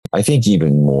I think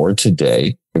even more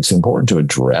today, it's important to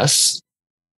address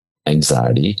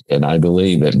anxiety. And I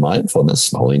believe that mindfulness,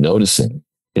 holy noticing,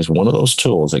 is one of those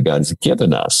tools that God's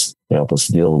given us to help us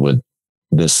deal with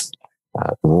this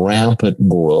rampant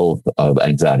growth of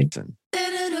anxiety.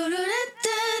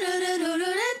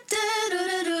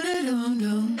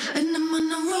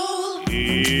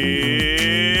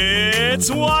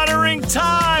 It's watering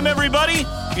time, everybody.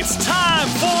 It's time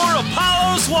for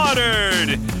Apollos Watered,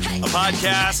 a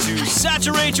podcast to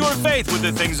saturate your faith with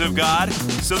the things of God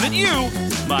so that you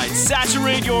might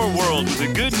saturate your world with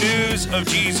the good news of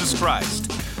Jesus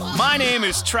Christ. My name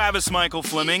is Travis Michael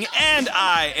Fleming, and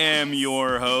I am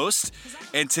your host.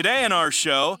 And today on our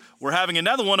show, we're having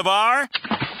another one of our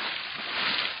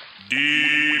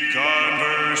Deep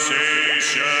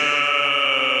Conversation.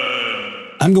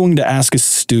 I'm going to ask a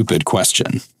stupid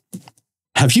question.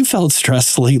 Have you felt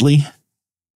stressed lately?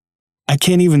 I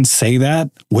can't even say that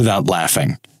without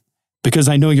laughing, because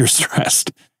I know you're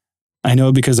stressed. I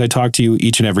know because I talk to you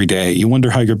each and every day. You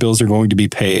wonder how your bills are going to be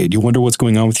paid. You wonder what's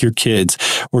going on with your kids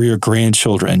or your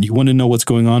grandchildren. You want to know what's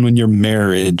going on in your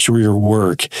marriage or your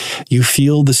work. You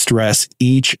feel the stress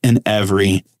each and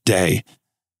every day.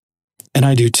 And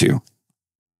I do too.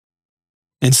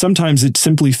 And sometimes it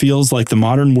simply feels like the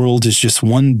modern world is just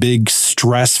one big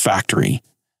stress factory,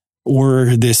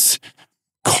 or this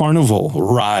carnival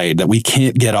ride that we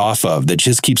can't get off of that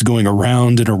just keeps going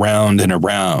around and around and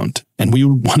around. And we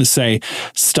want to say,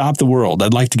 stop the world.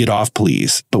 I'd like to get off,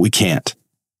 please. But we can't.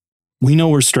 We know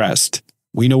we're stressed.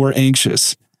 We know we're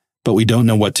anxious, but we don't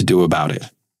know what to do about it.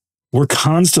 We're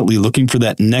constantly looking for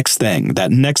that next thing,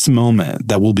 that next moment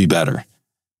that will be better.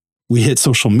 We hit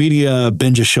social media,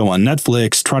 binge a show on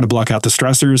Netflix, try to block out the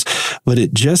stressors, but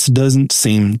it just doesn't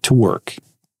seem to work.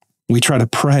 We try to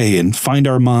pray and find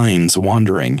our minds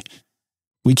wandering.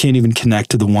 We can't even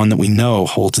connect to the one that we know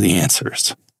holds the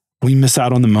answers. We miss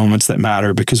out on the moments that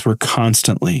matter because we're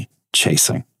constantly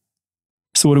chasing.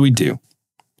 So what do we do?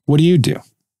 What do you do?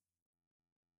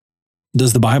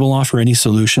 Does the Bible offer any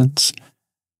solutions?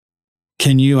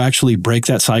 Can you actually break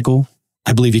that cycle?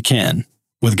 I believe you can,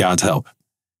 with God's help.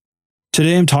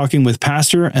 Today, I'm talking with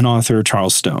pastor and author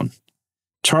Charles Stone.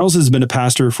 Charles has been a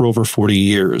pastor for over 40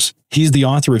 years. He's the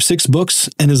author of 6 books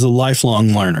and is a lifelong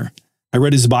learner. I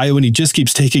read his bio and he just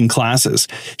keeps taking classes.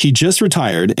 He just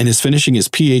retired and is finishing his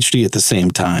PhD at the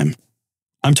same time.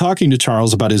 I'm talking to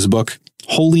Charles about his book,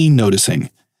 Holy Noticing: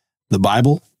 The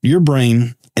Bible, Your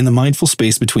Brain, and the Mindful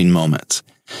Space Between Moments.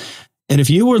 And if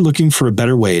you are looking for a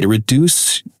better way to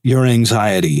reduce your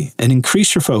anxiety and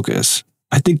increase your focus,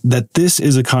 I think that this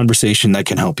is a conversation that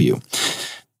can help you.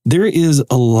 There is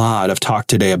a lot of talk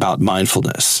today about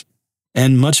mindfulness,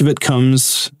 and much of it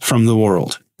comes from the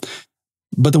world.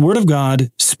 But the Word of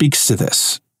God speaks to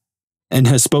this and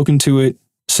has spoken to it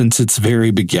since its very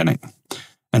beginning.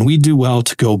 And we do well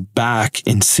to go back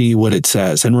and see what it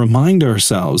says and remind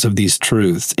ourselves of these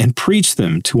truths and preach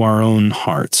them to our own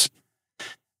hearts.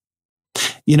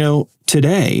 You know,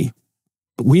 today,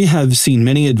 we have seen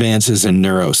many advances in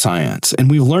neuroscience, and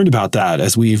we've learned about that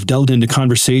as we've delved into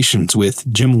conversations with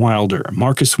Jim Wilder,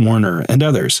 Marcus Warner, and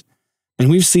others. And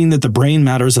we've seen that the brain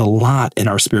matters a lot in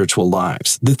our spiritual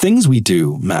lives. The things we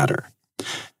do matter.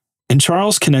 And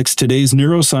Charles connects today's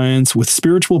neuroscience with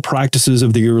spiritual practices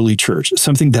of the early church,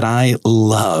 something that I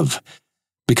love,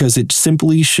 because it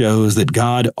simply shows that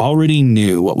God already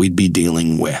knew what we'd be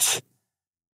dealing with.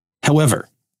 However,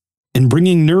 in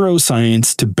bringing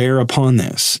neuroscience to bear upon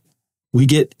this, we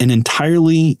get an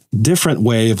entirely different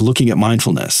way of looking at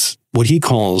mindfulness, what he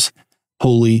calls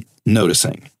holy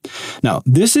noticing. Now,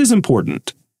 this is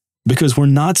important because we're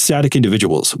not static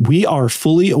individuals. We are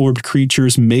fully orbed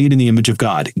creatures made in the image of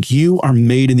God. You are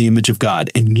made in the image of God,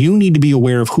 and you need to be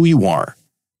aware of who you are,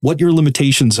 what your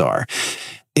limitations are,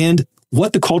 and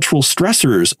what the cultural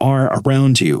stressors are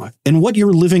around you, and what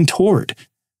you're living toward.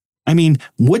 I mean,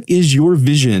 what is your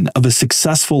vision of a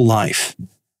successful life?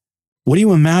 What do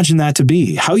you imagine that to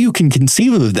be? How you can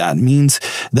conceive of that means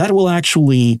that will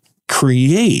actually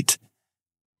create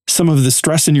some of the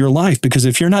stress in your life, because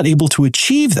if you're not able to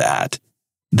achieve that,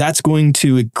 that's going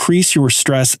to increase your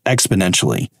stress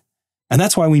exponentially. And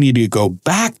that's why we need to go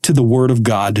back to the Word of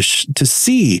God to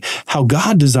see how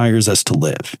God desires us to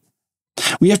live.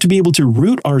 We have to be able to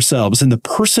root ourselves in the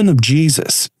person of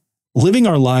Jesus, living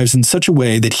our lives in such a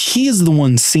way that he is the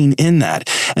one seen in that.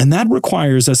 And that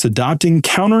requires us adopting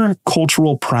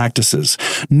countercultural practices,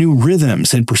 new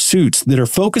rhythms and pursuits that are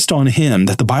focused on him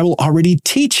that the Bible already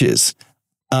teaches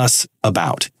us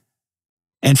about.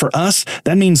 And for us,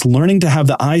 that means learning to have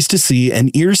the eyes to see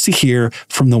and ears to hear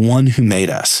from the one who made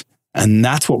us. And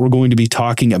that's what we're going to be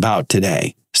talking about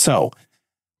today. So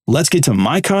let's get to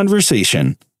my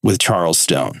conversation with Charles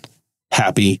Stone.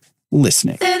 Happy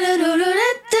listening.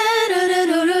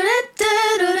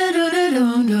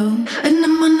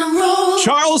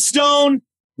 Charles Stone,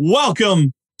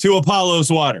 welcome to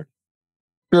Apollo's Water.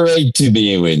 Great to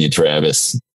be with you,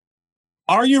 Travis.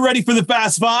 Are you ready for the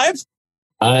Fast Five?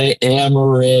 I am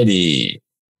ready.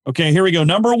 Okay, here we go.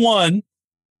 Number one,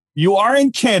 you are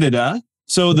in Canada.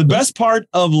 So the best part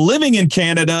of living in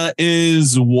Canada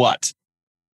is what?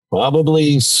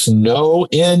 Probably snow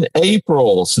in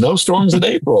April. Snowstorms in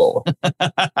April.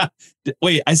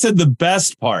 Wait, I said the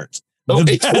best part. Oh,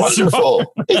 it's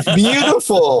wonderful. It's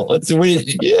beautiful.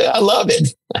 I love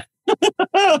it.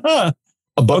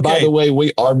 But Okay. by the way,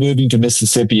 we are moving to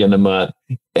Mississippi in a month,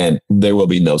 and there will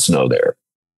be no snow there.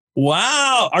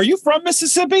 Wow. Are you from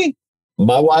Mississippi?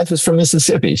 My wife is from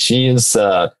Mississippi. She is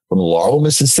from Laurel,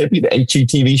 Mississippi, the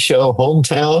HGTV show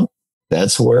Hometown.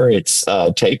 That's where it's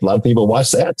taped. A lot of people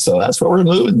watch that. So that's where we're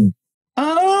moving.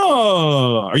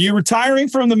 Oh, are you retiring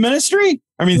from the ministry?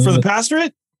 I mean, for the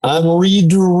pastorate? I'm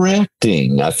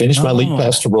redirecting. I finished my lead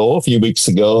pastor role a few weeks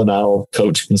ago, and I'll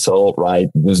coach, consult, write,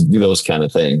 do those kind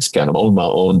of things, kind of own my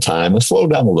own time and slow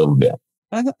down a little bit.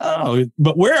 Oh,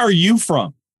 but where are you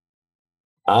from?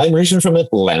 I'm originally from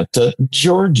Atlanta,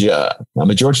 Georgia. I'm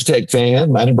a Georgia Tech fan,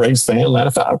 Atlanta Braves fan, Atlanta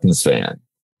Falcons fan.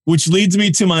 Which leads me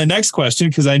to my next question,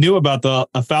 because I knew about the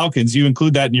Falcons. You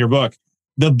include that in your book.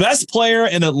 The best player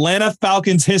in Atlanta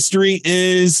Falcons history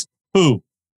is who?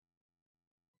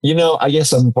 You know, I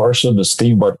guess I'm partial to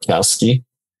Steve Bartkowski.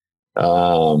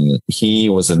 He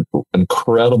was an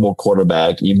incredible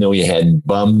quarterback, even though he had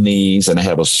bum knees. And I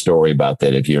have a story about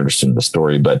that if you're interested in the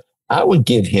story. But I would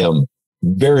give him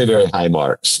very, very high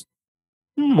marks.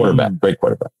 Quarterback, great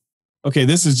quarterback. Okay,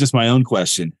 this is just my own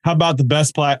question. How about the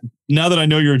best now that I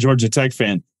know you're a Georgia Tech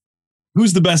fan,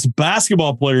 who's the best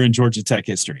basketball player in Georgia Tech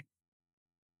history?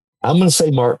 I'm going to say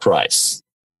Mark Price.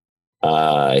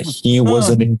 He was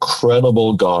an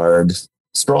incredible guard,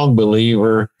 strong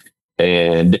believer.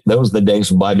 And those were the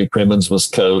days when Bobby Crimmins was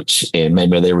coach, and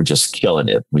maybe they were just killing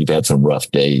it. We've had some rough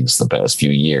days the past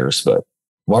few years, but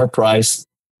Mark Price,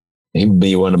 he would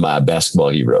be one of my basketball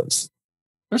heroes.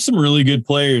 There's some really good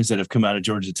players that have come out of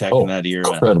Georgia Tech in that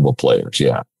era. Incredible players,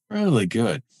 yeah. Really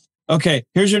good. Okay,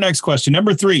 here's your next question.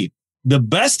 Number 3, the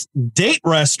best date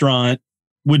restaurant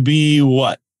would be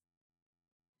what?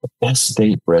 The best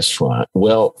date restaurant.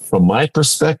 Well, from my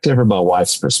perspective or my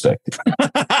wife's perspective?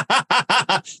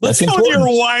 Let's go with your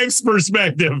wife's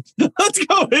perspective. Let's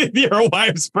go with your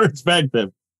wife's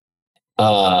perspective.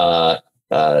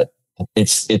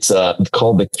 It's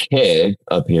called the Keg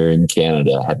up here in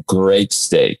Canada. Have great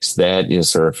steaks. That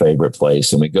is her favorite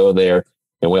place. And we go there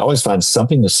and we always find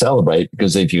something to celebrate,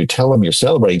 because if you tell them you're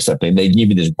celebrating something, they give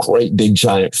you this great big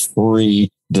giant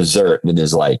free dessert that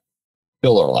is like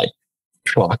filler, like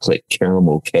chocolate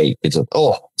caramel cake. It's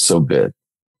so good.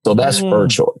 So that's her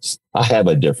choice. I have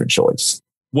a different choice.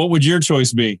 What would your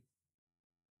choice be?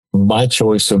 My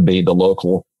choice would be the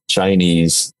local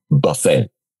Chinese buffet.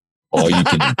 All you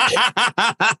can eat.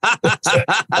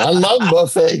 I love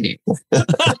buffet.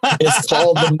 It's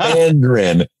called the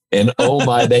Mandarin. And oh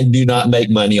my, they do not make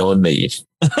money on me.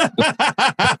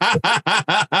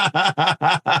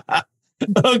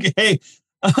 Okay.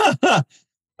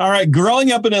 All right.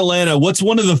 Growing up in Atlanta, what's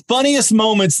one of the funniest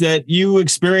moments that you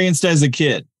experienced as a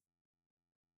kid?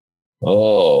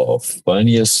 Oh,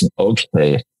 funniest.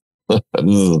 Okay. This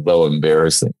is so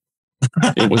embarrassing.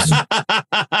 It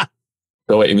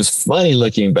was funny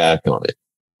looking back on it.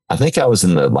 I think I was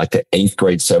in the 8th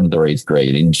grade, 7th or 8th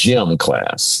grade in gym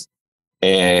class.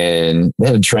 And they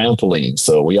had a trampoline.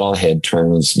 So we all had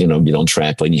turns, get on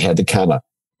trampoline. You had to kind of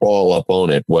crawl up on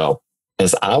it. Well,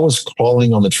 as I was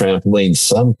crawling on the trampoline,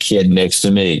 some kid next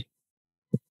to me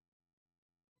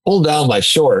pulled down my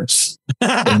shorts,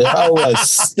 and there I was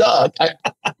stuck. I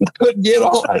couldn't get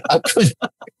off. I couldn't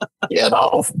get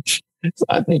off. So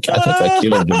I think I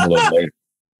killed him a little later.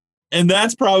 And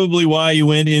that's probably why you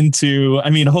went into,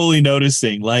 holy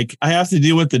noticing. Like, I have to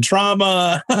deal with the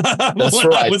trauma. That's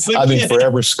right. I've been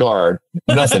forever scarred.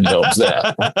 Nothing helps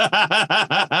that.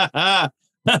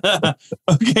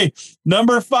 Okay.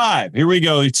 Number 5. Here we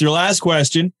go. It's your last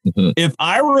question. Mm-hmm. If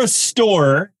I were a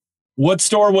store, what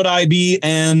store would I be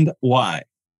and why?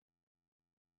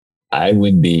 I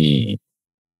would be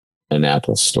an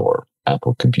Apple store,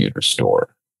 Apple computer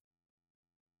store.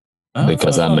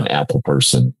 Because I'm an Apple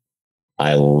person.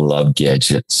 I love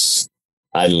gadgets.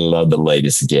 I love the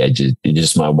latest gadget.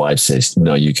 Just my wife says,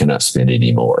 no, you cannot spend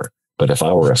any more. But if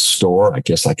I were a store, I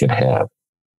guess I could have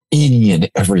any and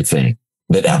everything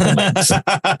that Apple makes.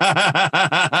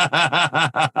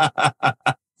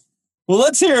 Well,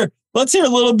 let's hear let's hear a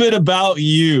little bit about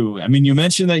you. I mean, you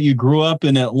mentioned that you grew up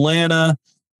in Atlanta,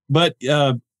 but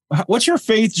what's your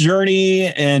faith journey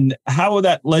and how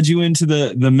that led you into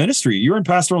the ministry? You were in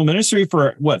pastoral ministry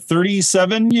for what,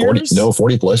 37 years?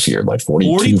 40 plus years, like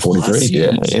 42, 43.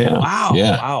 Yeah. Wow.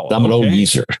 Yeah. Wow. I'm an old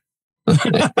geezer.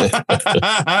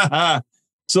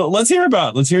 So let's hear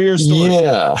your story.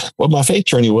 Yeah. Well, my faith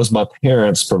journey was my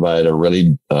parents provided a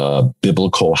really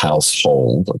biblical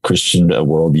household, a Christian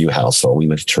worldview household. We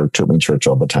went to church, took me to church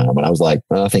all the time. When I was like,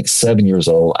 I think 7 years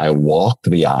old, I walked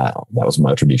the aisle. That was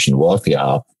my tradition, walk the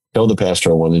aisle. Told the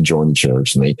pastor I wanted to join the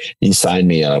church, and he signed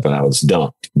me up, and I was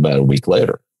dunked about a week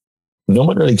later. No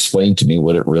one really explained to me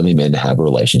what it really meant to have a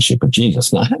relationship with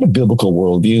Jesus. Now, I had a biblical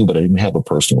worldview, but I didn't have a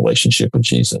personal relationship with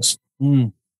Jesus.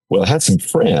 Mm. Well, I had some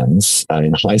friends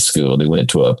in high school. They went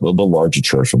to a little bit larger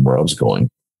church from where I was going.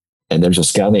 And there's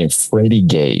this guy named Freddie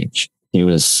Gage. He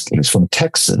was from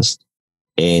Texas.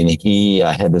 And he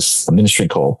had this ministry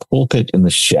called Pulpit in the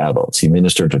Shadows. He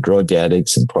ministered to drug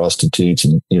addicts and prostitutes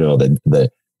and,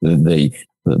 the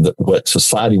what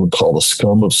society would call the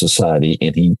scum of society.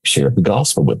 And he shared the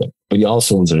gospel with them. But he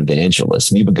also was an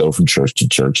evangelist. And he would go from church to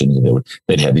church and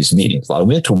they'd have these meetings. I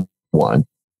went to one.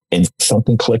 And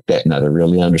something clicked that night. I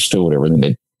really understood what it really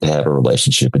meant to have a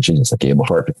relationship with Jesus. I gave my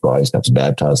heart to Christ. I was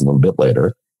baptized a little bit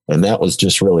later. And that was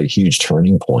just really a huge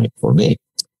turning point for me.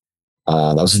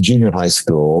 I was a junior in high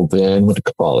school, then went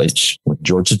to college, went to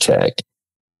Georgia Tech.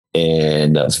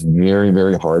 And that was very,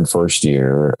 very hard first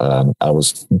year. I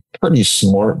was pretty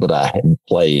smart, but I hadn't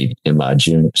played in my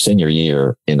senior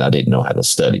year, and I didn't know how to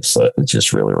study. So it was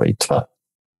just really, really tough.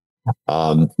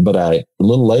 But a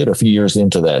little later, a few years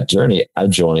into that journey, I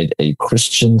joined a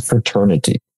Christian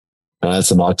fraternity. And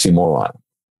that's an oxymoron.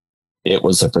 It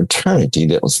was a fraternity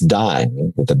that was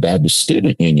dying that the Baptist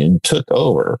Student Union took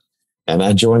over. And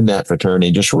I joined that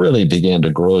fraternity, just really began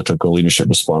to grow, took leadership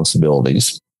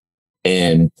responsibilities.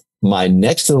 And my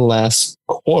next to the last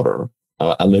quarter,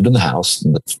 I lived in the house.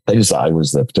 And I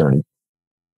was the fraternity.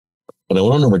 And I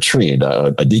went on a retreat,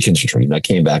 a deacon's retreat, and I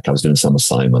came back. I was doing some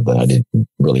assignment that I didn't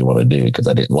really want to do because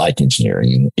I didn't like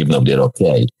engineering, even though I did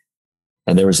okay.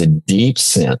 And there was a deep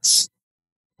sense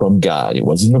from God. It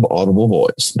wasn't an audible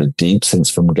voice, but a deep sense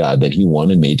from God that he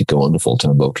wanted me to go into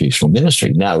full-time vocational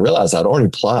ministry. Now, I realized I'd already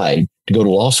applied to go to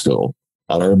law school.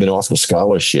 I'd already been offered a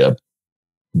scholarship,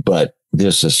 but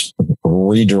there's this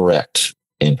redirect.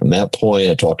 And from that point,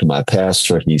 I talked to my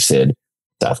pastor. He said,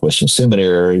 Southwestern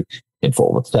Seminary in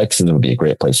Fort Worth, Texas would be a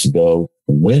great place to go.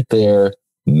 Went there,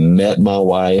 met my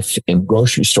wife in a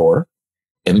grocery store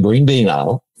in the green bean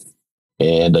aisle.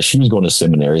 And she was going to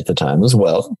seminary at the time as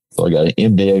well. So I got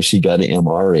an MDA, she got an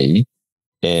MRE,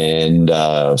 and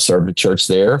served at church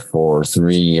there for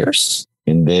 3 years.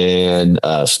 And then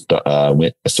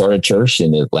started church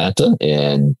in Atlanta.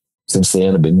 And since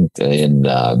then, I've been in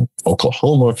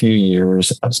Oklahoma a few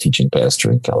years. I was teaching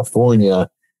pastor in California.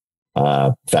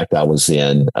 In fact, I was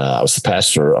the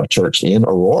pastor of church in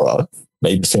Aurora,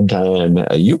 maybe the same time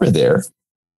you were there.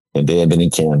 And then I've been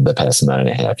in Canada the past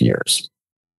 9.5 years.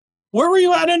 Where were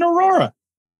you at in Aurora?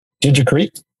 Ginger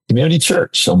Creek Community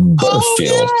Church on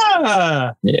Butterfield. Oh,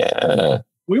 yeah. Yeah.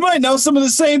 We might know some of the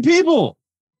same people.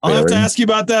 I'll have to ask you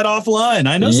about that offline.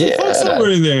 I know some folks that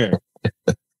were there.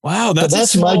 Wow,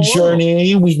 that's my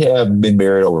journey. We have been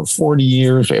married over 40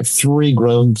 years. We have 3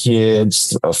 grown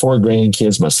kids, 4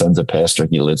 grandkids. My son's a pastor.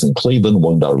 He lives in Cleveland.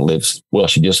 One daughter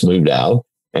she just moved out,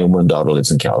 and one daughter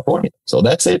lives in California. So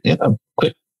that's it in a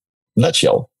quick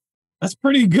nutshell. That's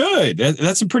pretty good.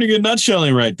 That's a pretty good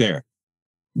nutshelling right there.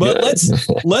 But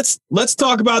let's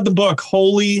talk about the book,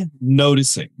 Holy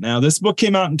Noticing. Now, this book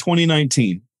came out in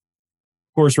 2019.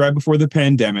 Of course, right before the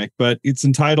pandemic, but it's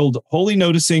entitled Holy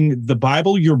Noticing, the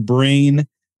Bible, Your Brain,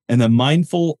 and the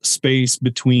Mindful Space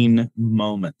Between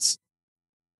Moments.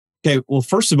 Okay, well,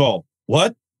 first of all,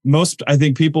 I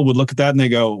think people would look at that and they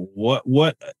go,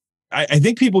 what? I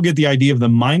think people get the idea of the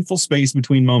mindful space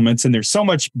between moments, and there's so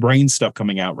much brain stuff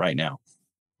coming out right now.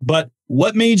 But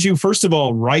what made you, first of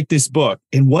all, write this book,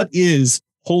 and what is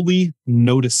Holy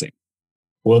Noticing?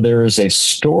 Well, there is a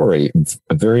story,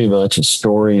 very much a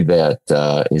story that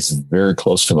is very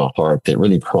close to my heart that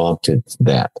really prompted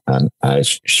that. I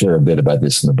share a bit about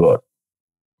this in the book.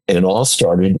 And it all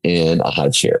started in a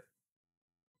high chair.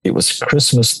 It was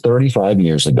Christmas 35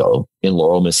 years ago in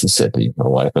Laurel, Mississippi. My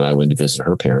wife and I went to visit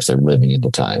her parents. They were living at the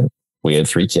time. We had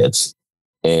 3 kids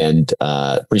and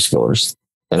preschoolers,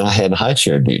 and I had high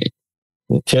chair duty.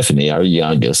 Tiffany, our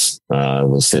youngest,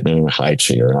 was sitting in a high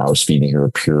chair, and I was feeding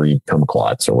her puree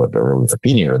kumquats or whatever we were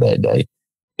feeding her that day.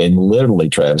 And literally,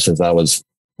 Travis, as I was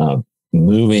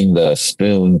moving the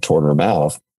spoon toward her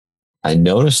mouth, I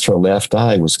noticed her left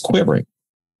eye was quivering.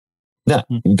 Now,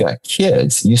 you got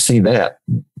kids, you see that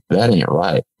ain't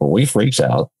right. Well, we freaked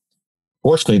out.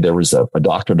 Fortunately, there was a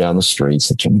doctor down the street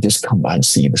said, can we just come by and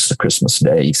see you? This is Christmas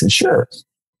Day. He said, sure.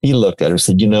 He looked at her and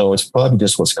said, it's probably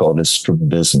just what's called a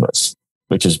strabismus,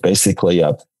 which is basically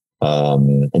an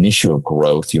issue of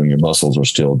growth. Your muscles are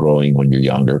still growing when you're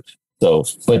younger. So,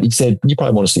 but he said, you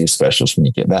probably want to see a specialist when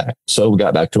you get back. So we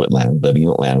got back to Atlanta, living in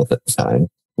Atlanta at the time,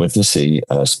 went to see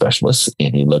a specialist,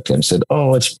 and he looked at him and said,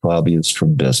 it's probably a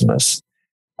strabismus.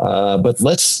 But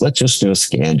let's just do a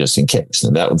scan just in case.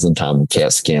 And that was the time the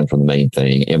CAT scan for the main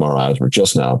thing. MRIs were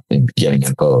just now getting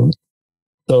in vogue.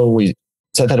 So we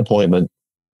set that appointment.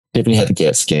 Tiffany had the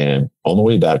CAT scan. On the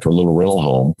way back to her little rental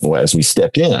home, as we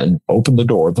stepped in, opened the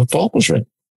door, the phone was ringing.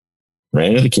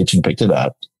 Ran into the kitchen, picked it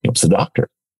up. It was the doctor.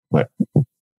 I'm like,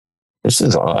 this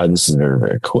is odd. This is very,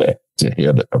 very quick to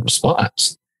hear a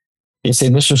response. He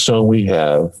said, Mr. Stone, we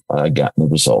have gotten the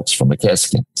results from the CAT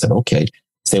scan. I said, okay.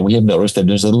 Say we have noticed that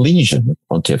there's a lesion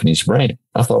on Tiffany's brain.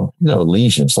 I thought,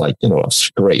 lesions like, a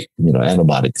scrape,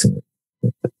 antibiotics, and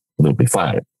it'll be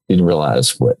fine. Didn't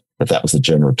realize that was the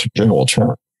general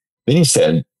term. Then he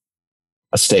said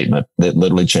a statement that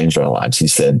literally changed our lives. He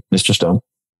said, Mr. Stone,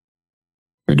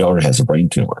 your daughter has a brain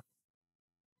tumor.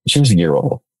 She was a year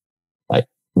old. Like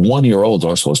 1-year-olds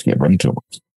aren't supposed to get brain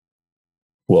tumors.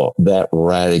 Well, that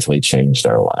radically changed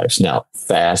our lives. Now,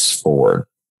 fast forward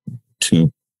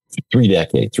to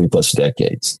 3+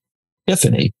 decades.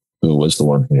 Tiffany, who was the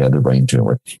one who had the brain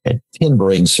tumor, had 10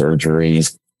 brain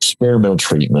surgeries, experimental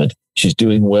treatment. She's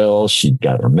doing well. She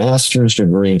got her master's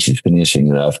degree, and she's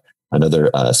finishing up another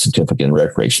certificate in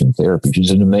recreation therapy.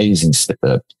 She's an amazing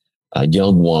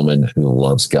young woman who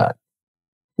loves God.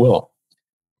 Well,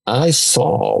 I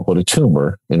saw what a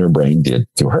tumor in her brain did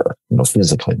to her,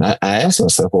 physically. And I asked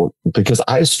myself, because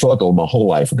I struggled my whole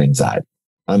life with anxiety.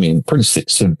 I mean, pretty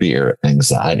severe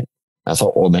anxiety. I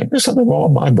thought, maybe there's something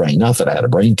wrong with my brain. Not that I had a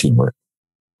brain tumor,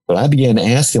 but I began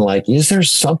asking, is there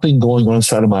something going on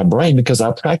inside of my brain? Because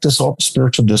I practiced all the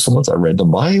spiritual disciplines. I read the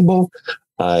Bible.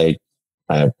 I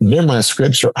memorized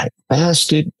scripture. I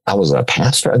fasted. I was a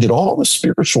pastor. I did all the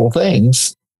spiritual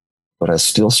things, but I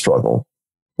still struggled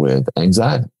with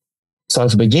anxiety. So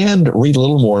as I began to read a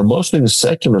little more, mostly the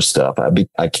secular stuff,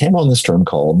 I came on this term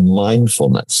called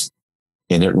mindfulness,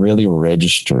 and it really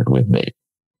registered with me.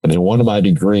 And in one of my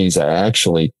degrees, I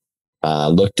actually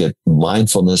looked at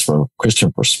mindfulness from a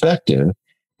Christian perspective,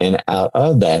 and out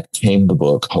of that came the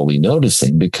book Holy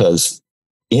Noticing, because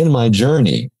in my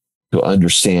journey to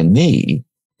understand me,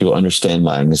 to understand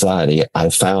my anxiety, I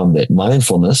found that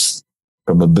mindfulness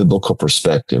from a biblical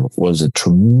perspective was a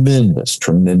tremendous,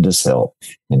 tremendous help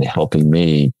in helping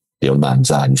me deal with my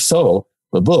anxiety. So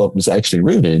the book was actually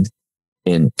rooted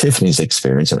in Tiffany's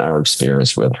experience and our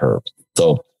experience with her.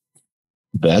 So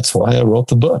that's why I wrote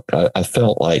the book. I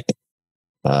felt like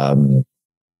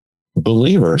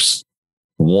believers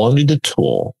wanted a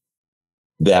tool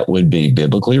that would be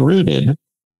biblically rooted,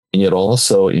 and yet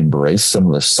also embrace some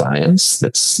of the science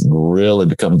that's really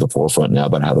become at the forefront now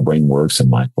about how the brain works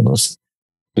and mindfulness.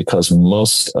 Because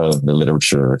most of the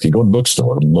literature, if you go to the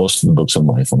bookstore, most of the books on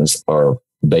mindfulness are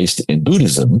based in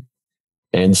Buddhism.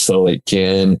 And so it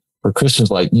can, for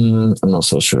Christians, I'm not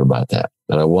so sure about that.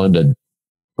 But I wanted to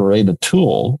create a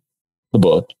tool, the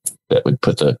book, that would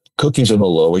put the cookies on the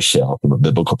lowest shelf from a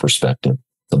biblical perspective.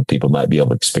 Some people might be able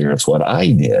to experience what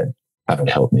I did, have it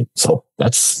help me. So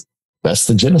that's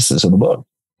the genesis of the book.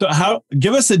 So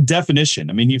give us a definition.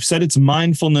 I mean, you've said it's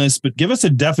mindfulness, but give us a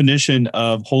definition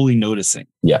of holy noticing.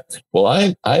 Yeah. Well,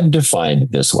 I've defined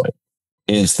it this way,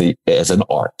 as an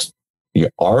art.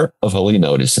 The art of holy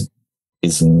noticing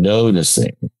is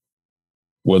noticing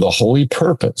with a holy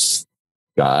purpose,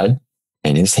 God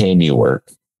and his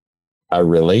handiwork, our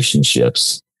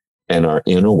relationships, and our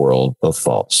inner world of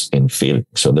thoughts and feelings.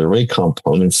 So there are really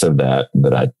components of that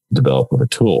I developed with a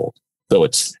tool. So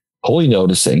it's holy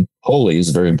noticing. Holy is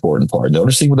a very important part.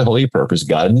 Noticing with a holy purpose,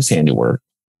 God and his handiwork,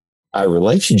 our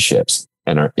relationships,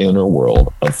 and our inner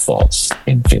world of thoughts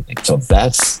and feelings. So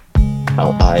that's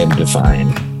how I am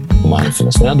defined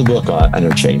mindfulness. Now, in the book, I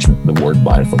interchange the word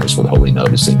mindfulness with holy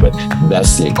noticing, but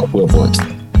that's the equivalent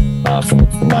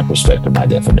from my perspective, my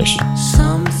definition.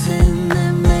 Something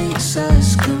that makes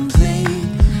us complete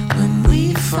when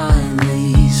we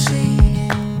finally see.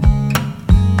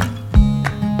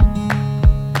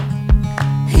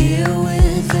 Here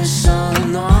with the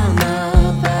sun on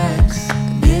our backs,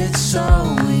 it's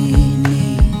all we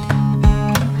need.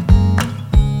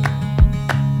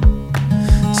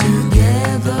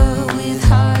 Together with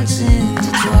hearts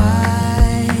intertwined,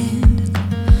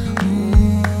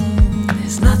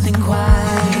 there's nothing quite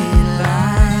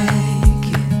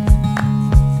like it.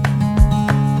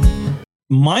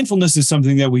 mindfulness is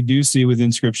something that we do see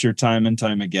within Scripture time and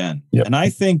time again. Yep. And I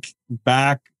think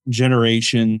back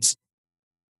generations,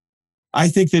 I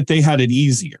think that they had it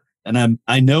easier. And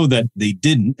I know that they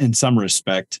didn't in some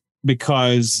respect,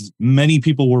 because many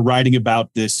people were writing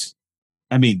about this,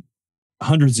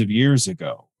 hundreds of years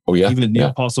ago. Oh, yeah. Even the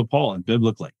Apostle Paul and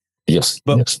biblically. Yes.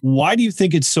 But yes. why do you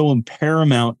think it's so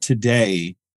paramount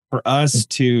today for us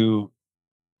to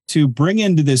bring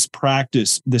into this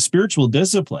practice the spiritual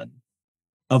discipline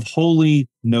of holy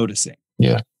noticing?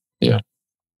 Yeah.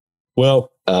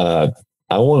 Well, I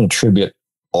want to attribute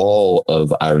all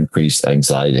of our increased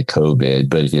anxiety to COVID,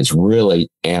 but it has really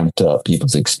amped up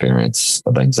people's experience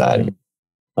of anxiety.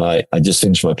 I just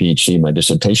finished my PhD. My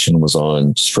dissertation was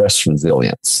on stress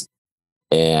resilience.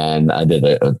 And I did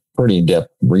a pretty in-depth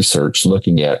research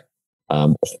looking at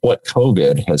what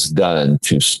COVID has done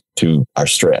to our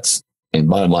stress. And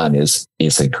bottom line is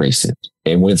it's increasing.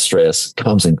 And with stress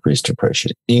comes increased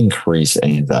depression, increased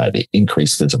anxiety,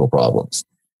 increased physical problems.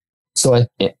 So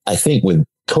I think with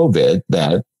COVID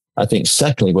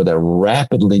secondly, with a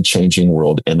rapidly changing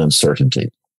world and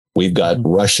uncertainty, we've got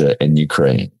Russia and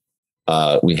Ukraine.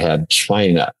 We have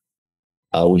China.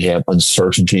 We have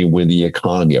uncertainty with the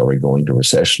economy. Are we going to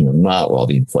recession or not? Well,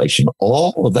 the inflation,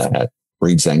 all of that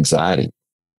breeds anxiety.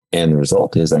 And the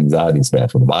result is anxiety is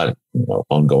bad for the body,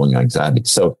 ongoing anxiety.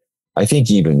 So I think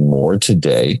even more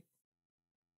today,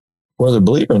 whether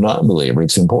believer or non-believer,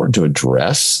 it's important to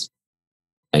address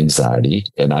anxiety.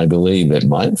 And I believe that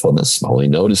mindfulness, holy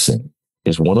noticing,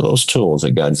 is one of those tools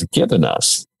that God's given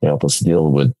us to help us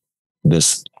deal with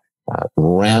this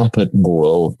rampant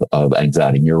growth of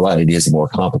anxiety. And you're right, it is a more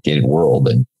complicated world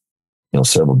than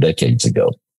several decades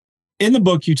ago. In the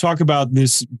book, you talk about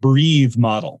this breathe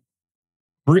model.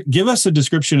 Give us a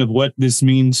description of what this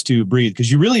means to breathe,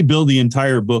 because you really build the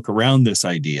entire book around this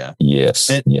idea. Yes.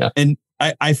 And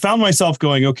I found myself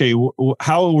going, okay,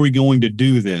 how are we going to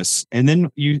do this? And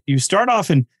then you start off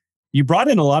and you brought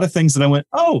in a lot of things that I went,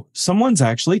 oh, someone's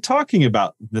actually talking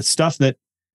about the stuff that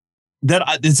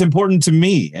it's important to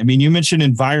me. You mentioned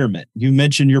environment, you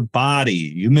mentioned your body,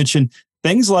 you mentioned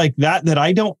things like that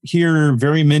I don't hear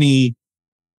very many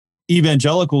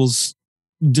evangelicals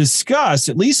discuss,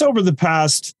 at least over the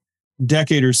past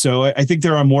decade or so. I think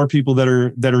there are more people that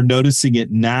are noticing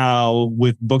it now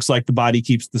with books like The Body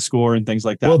Keeps the Score and things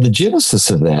like that. Well, the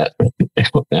genesis of that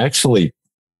actually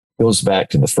goes back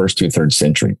to the first to third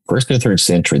century. First to third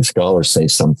century, scholars say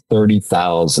some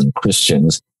 30,000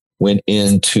 Christians went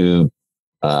into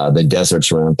the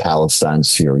deserts around Palestine,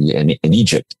 Syria, and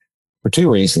Egypt for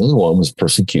two reasons. One was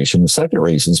persecution. The second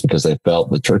reason is because they felt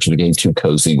the church was getting too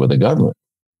cozy with the government.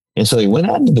 And so they went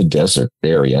out into the desert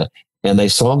area and they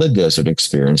saw the desert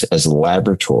experience as a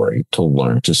laboratory to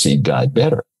learn to see God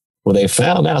better. Well, they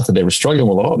found out that they were struggling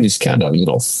with all these kind of,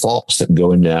 thoughts that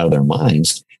go in and out of their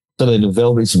minds. So they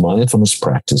developed these mindfulness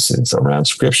practices around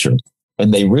Scripture.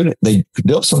 And they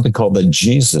built something called the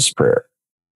Jesus Prayer,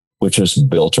 which is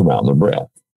built around the breath.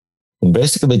 And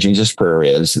basically the Jesus Prayer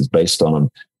is based on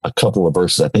a couple of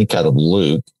verses, I think, out of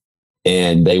Luke.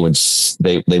 And they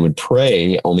would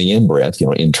pray on the in-breath,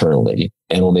 internally,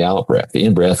 and on the out-breath. The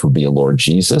in-breath would be, Lord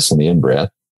Jesus, and the in-breath.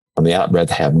 On the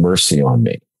out-breath, have mercy on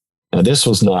me. Now, this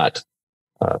was not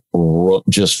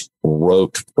just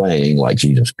rote praying like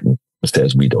Jesus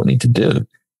says we don't need to do,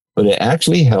 but it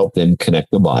actually helped them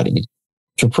connect the body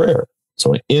to prayer.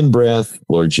 So an in-breath,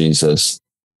 Lord Jesus,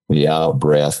 the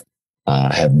out-breath,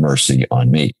 have mercy on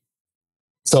me.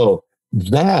 So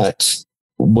that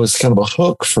was kind of a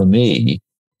hook for me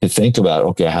to think about,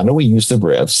 okay, how do we use the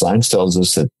breath? Science tells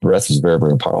us that breath is very,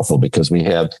 very powerful because we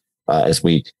have, as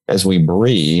we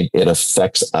breathe, it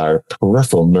affects our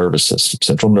peripheral nervous system.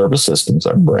 Central nervous system's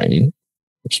our brain,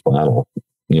 spinal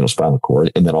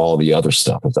cord, and then all the other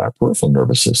stuff is our peripheral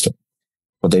nervous system.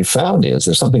 What they found is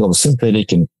there's something called the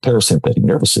sympathetic and parasympathetic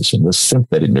nervous system. The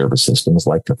sympathetic nervous system is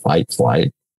like the fight,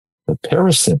 flight. The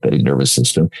parasympathetic nervous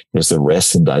system is the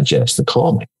rest and digest, the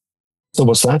calming. So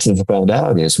what scientists have found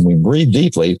out is when we breathe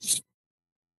deeply,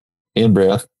 in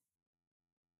breath,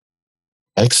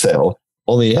 exhale,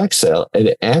 on the exhale,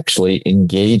 it actually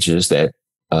engages that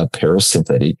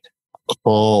parasympathetic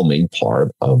calming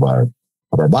part of our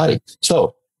body.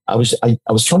 So I was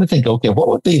trying to think, okay, what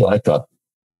would be like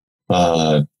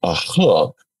a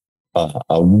hook,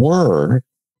 a word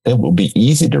that would be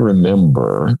easy to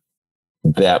remember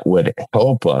that would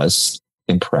help us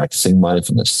in practicing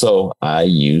mindfulness. So I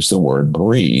used the word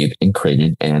breathe and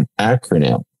created an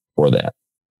acronym for that.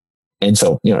 And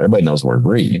so, everybody knows the word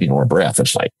breathe, or breath.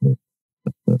 It's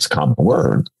a common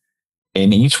word.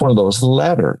 And each one of those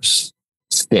letters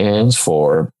stands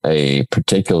for a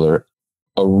particular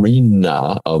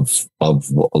arena of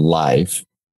life,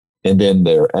 and then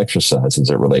there are exercises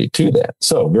that relate to that.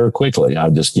 So very quickly,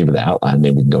 I'll just give you the outline,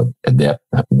 then we can go in depth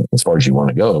as far as you want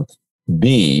to go.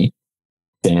 B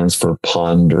stands for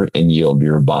ponder and yield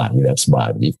your body. That's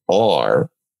body. R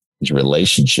is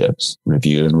relationships,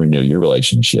 review and renew your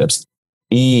relationships.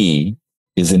 E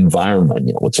is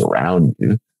environment, what's around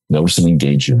you. Notice and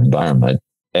engage your environment.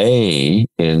 A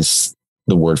is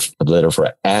the letter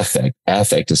for affect.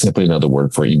 Affect is simply another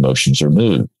word for emotions or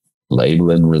mood.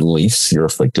 Label and release your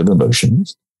afflictive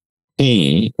emotions.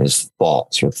 T is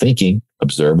thoughts or thinking.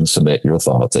 Observe and submit your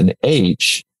thoughts. And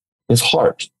H is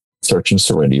heart. Search and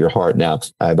surrender your heart. Now,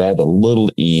 I've added a little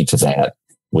E to that,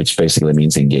 which basically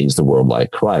means engage the world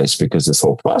like Christ, because this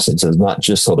whole process is not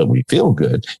just so that we feel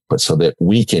good, but so that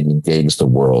we can engage the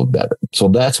world better. So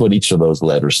that's what each of those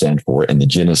letters stand for in the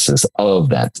genesis of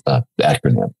that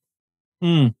acronym.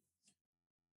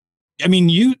 I mean,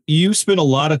 you spent a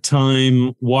lot of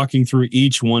time walking through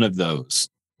each one of those.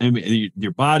 I mean,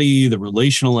 your body, the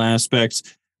relational aspects,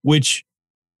 which,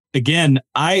 again,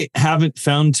 I haven't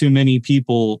found too many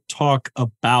people talk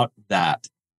about that.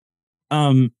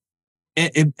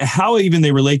 How even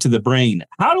they relate to the brain.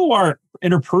 How do our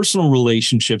interpersonal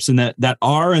relationships and that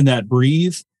R and that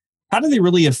breathe, how do they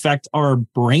really affect our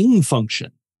brain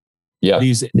function? Yeah.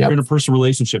 These interpersonal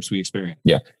relationships we experience.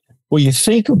 Yeah. Well, you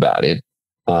think about it.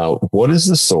 What is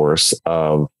the source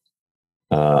of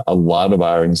a lot of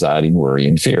our anxiety, worry,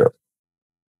 and fear?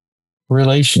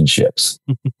 Relationships.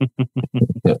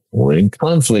 We're in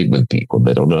conflict with people.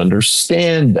 They don't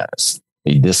understand us.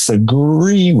 They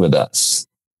disagree with us.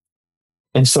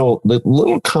 And so the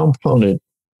little component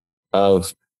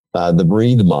of the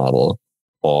breathe model,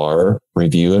 or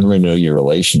review and renew your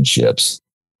relationships,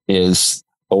 is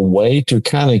a way to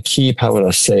kind of keep, how would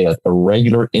I say, a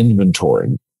regular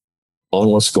inventory on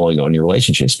what's going on in your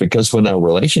relationships. Because when our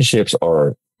relationships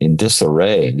are in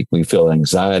disarray, we feel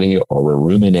anxiety or we're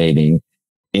ruminating,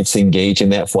 it's engaging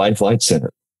that flight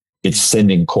center. It's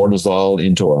sending cortisol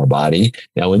into our body.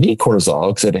 Now, we need cortisol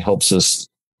because it helps us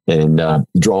in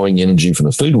drawing energy from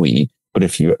the food we eat. But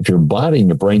if your body and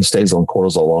your brain stays on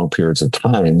cortisol long periods of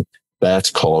time, that's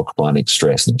called chronic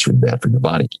stress, and it's really bad for your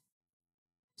body.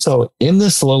 So in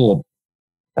this little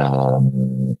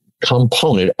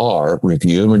component R,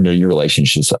 review and renew your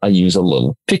relationships, I use a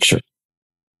little picture.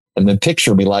 And the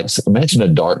picture would be like, imagine a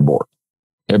dartboard.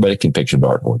 Everybody can picture a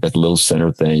dartboard. Got the little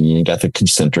center thing. You got the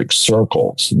concentric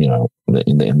circles, in the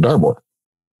dartboard.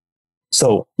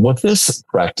 So what this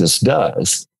practice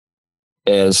does,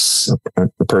 as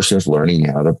the person is learning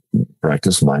how to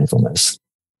practice mindfulness,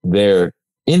 they're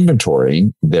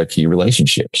inventorying their key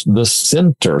relationships. The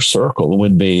center circle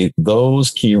would be those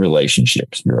key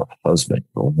relationships: your husband,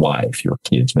 your wife, your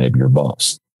kids, maybe your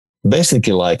boss.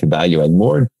 Basically, like evaluating,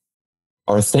 Lord,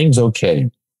 are things okay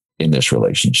in this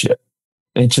relationship?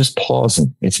 And it's just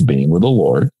pausing. It's being with the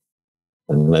Lord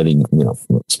and letting,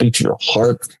 speak to your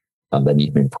heart, and then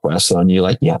even impress on you,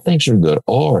 like, yeah, things are good.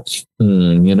 Or,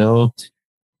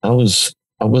 I was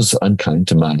unkind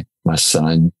to my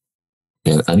son,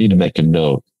 and I need to make a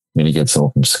note when he gets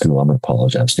home from school. I'm going to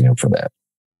apologize to him for that.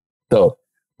 So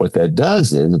what that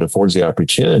does is it affords the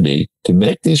opportunity to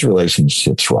make these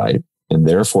relationships right, and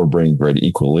therefore bring great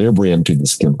equilibrium to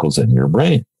these chemicals in your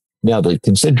brain. Now, the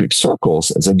concentric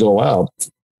circles, as they go out,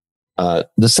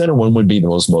 the center one would be the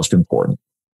most important.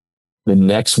 The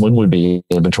next one would be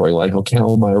inventory, like, okay, how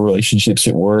are my relationships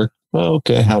at work?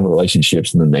 Okay, how are the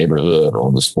relationships in the neighborhood or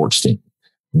on the sports team?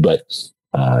 But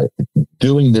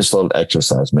doing this little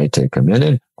exercise may take a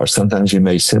minute, or sometimes you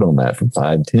may sit on that for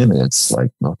 5-10 minutes.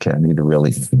 Like, okay, I need to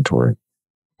really inventory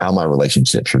how my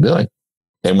relationships are doing.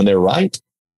 And when they're right,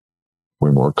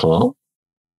 we're more calm.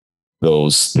 The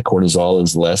cortisol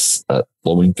is less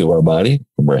flowing through our body,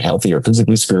 and we're healthier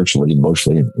physically, spiritually,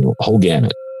 emotionally, whole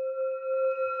gamut.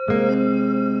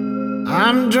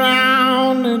 I'm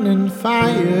drowning in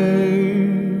fire,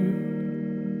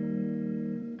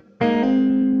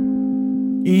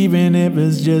 even if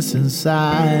it's just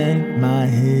inside my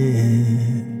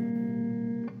head.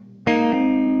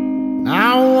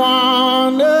 I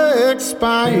wanna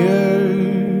expire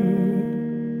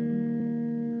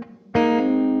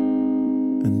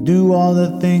and do all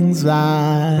the things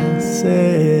I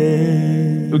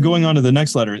said. Going on to the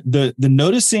next letter, the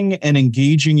noticing and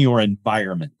engaging your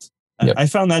environment. Yep. I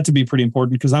found that to be pretty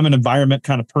important because I'm an environment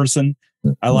kind of person.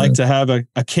 I like to have a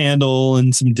candle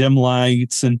and some dim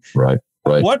lights. And right.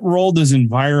 What role does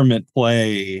environment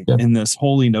play in this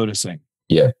holy noticing?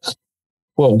 Yeah.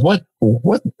 Well, what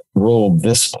role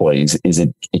this plays is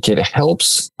it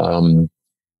helps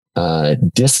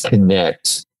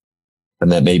disconnect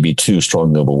and that may be too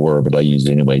strong of a word, but I use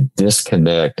it anyway,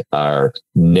 disconnect our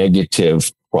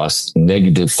negative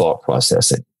thought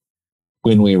processing.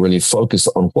 When we really focus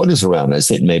on what is around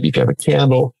us, it maybe if you have a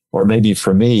candle, or maybe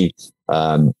for me,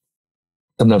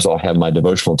 sometimes I'll have my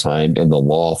devotional time in the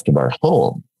loft of our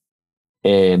home.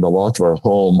 And the loft of our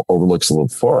home overlooks a little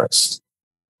forest.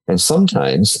 And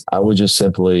sometimes I would just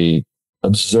simply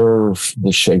observe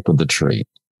the shape of the tree,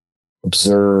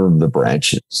 observe the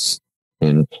branches,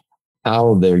 and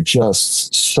how they're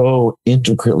just so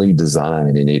intricately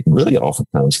designed. And it really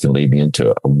oftentimes can lead me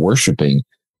into worshiping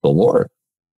the Lord.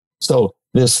 So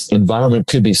this environment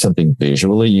could be something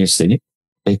visually you see.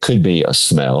 It could be a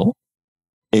smell.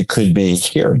 It could be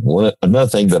hearing. Another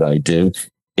thing that I do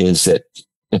is that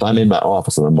if I'm in my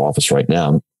office, I'm in my office right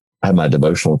now, I have my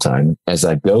devotional time. As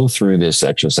I go through this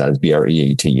exercise,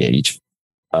 BREATH,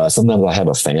 sometimes I'll have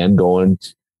a fan going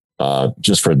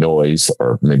just for noise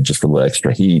or maybe just for a little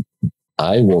extra heat.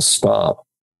 I will stop,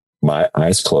 my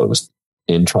eyes closed,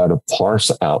 and try to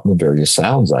parse out the various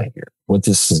sounds I hear. What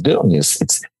this is doing is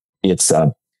it's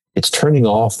turning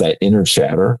off that inner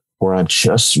chatter where I'm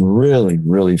just really,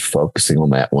 really focusing on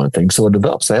that one thing. So it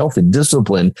develops a healthy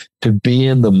discipline to be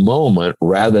in the moment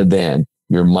rather than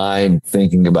your mind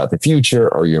thinking about the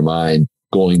future or your mind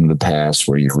going to the past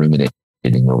where you're ruminating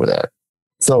over that.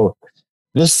 So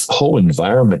this whole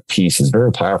environment piece is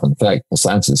very powerful. In fact, the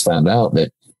science has found out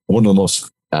that one of the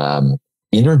most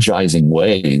energizing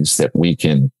ways that we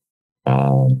can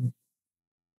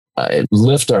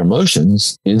lift our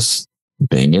emotions is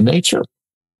being in nature.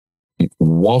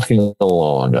 Walking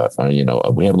along,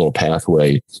 we have a little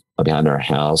pathway behind our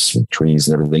house with trees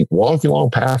and everything. Walking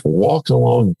along path, walking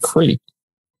along the creek.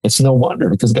 It's no wonder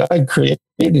because God created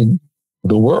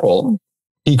the world.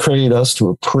 He created us to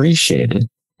appreciate it.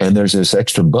 And there's this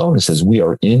extra bonus as we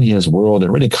are in his world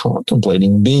and really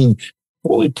contemplating being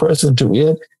fully present to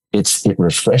it. It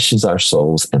refreshes our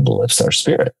souls and lifts our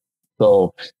spirit.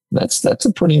 So that's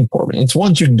a pretty important. It's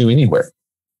one you can do anywhere.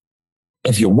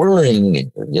 If you're worrying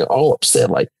and you're all upset,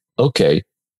 like, okay,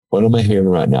 what am I hearing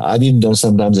right now? I've even done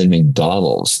sometimes in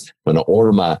McDonald's when I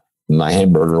order my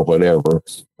hamburger or whatever,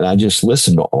 and I just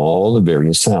listen to all the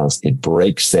various sounds. It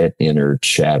breaks that inner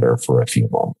chatter for a few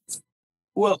moments.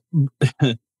 Well,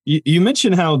 you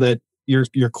mentioned how that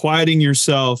you're quieting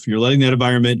yourself, you're letting that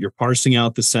environment, you're parsing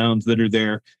out the sounds that are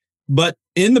there. But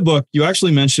in the book, you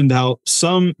actually mentioned how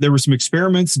there were some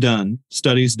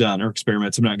studies done, or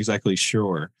experiments, I'm not exactly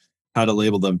sure how to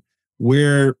label them,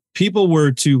 where people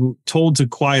were told to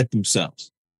quiet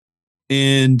themselves.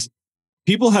 And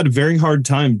people had a very hard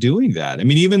time doing that. I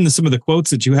mean, even some of the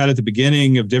quotes that you had at the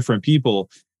beginning of different people,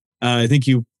 I think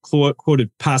you quoted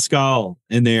Pascal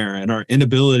in there, and our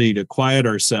inability to quiet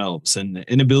ourselves and the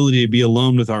inability to be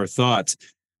alone with our thoughts.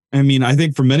 I mean, I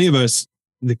think for many of us,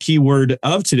 the key word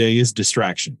of today is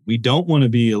distraction. We don't want to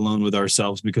be alone with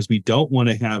ourselves because we don't want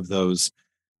to have those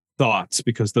thoughts,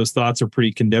 because those thoughts are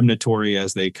pretty condemnatory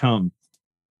as they come.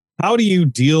 How do you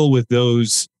deal with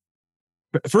those?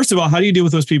 First of all, how do you deal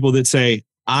with those people that say,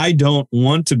 I don't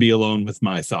want to be alone with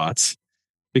my thoughts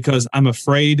because I'm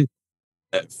afraid,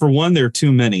 for one, there are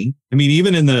too many. I mean,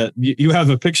 even you have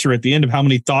a picture at the end of how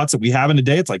many thoughts that we have in a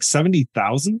day. It's like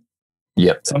 70,000.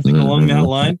 Yep. Something along that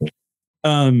line.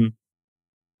 And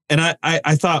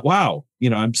I thought, wow,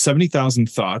 I'm 70,000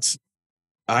 thoughts.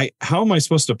 How am I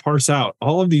supposed to parse out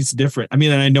all of these different, and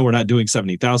I know we're not doing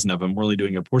 70,000 of them. We're only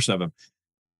doing a portion of them,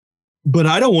 but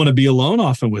I don't want to be alone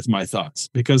often with my thoughts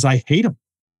because I hate them.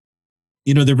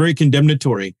 They're very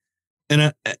condemnatory.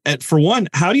 And for one,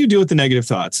 how do you deal with the negative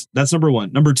thoughts? That's number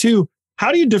one. Number two,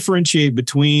 how do you differentiate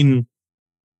between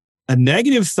a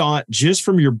negative thought just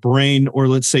from your brain, or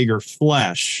let's say your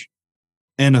flesh,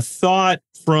 and a thought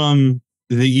from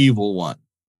the evil one?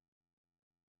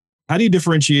 How do you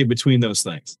differentiate between those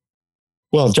things?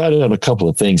 Well, I've jotted down a couple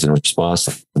of things in response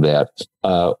to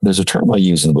that. There's a term I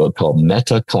use in the book called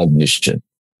metacognition.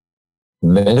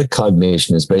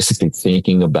 Metacognition is basically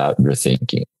thinking about your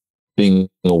thinking, being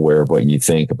aware of what you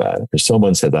think about it. If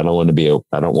someone says, I don't want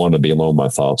to be alone with my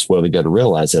thoughts. Well, you got to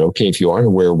realize that, okay, if you aren't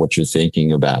aware of what you're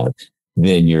thinking about,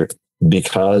 then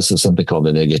because of something called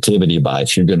the negativity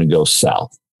bias, you're going to go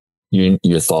south.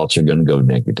 Your thoughts are going to go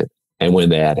negative. And when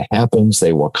that happens,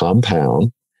 they will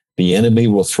compound. The enemy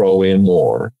will throw in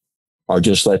more, or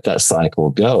just let that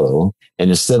cycle go. And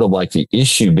instead of like the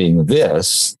issue being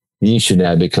this, the issue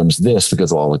now becomes this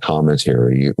because of all the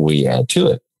commentary we add to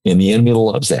it. And the enemy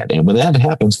loves that. And when that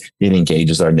happens, it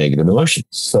engages our negative emotions.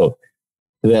 So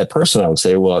to that person, I would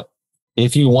say, well,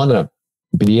 if you want to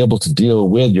be able to deal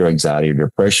with your anxiety or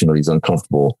depression or these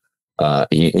uncomfortable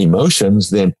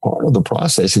emotions, then part of the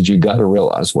process is you got to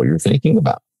realize what you're thinking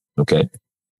about. Okay.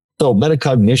 So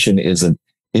metacognition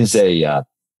it's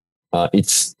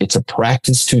a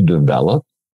practice to develop,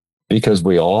 because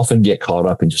we often get caught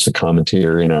up in just a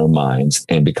commentary in our minds.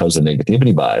 And because of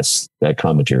negativity bias, that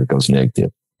commentary goes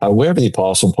negative. However, the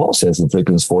Apostle Paul says in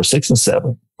Philippians 4, 6, and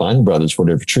 7, finally, brothers,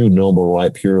 whatever true, noble,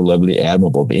 right, pure, lovely,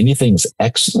 admirable, if anything's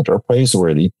excellent or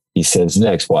praiseworthy, he says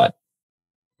next, what?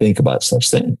 Think about such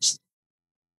things.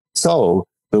 So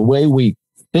the way we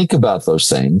think about those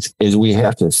things is we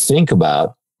have to think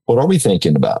about, what are we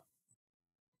thinking about?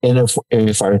 And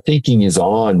if our thinking is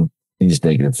on these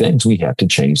negative things, we have to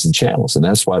change the channels. And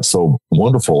that's why it's so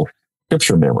wonderful,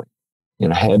 scripture memory.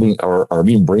 Having or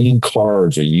even bringing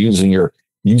cards or using your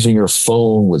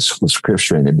phone with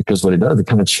scripture in it, because what it does, it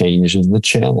kind of changes the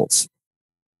channels.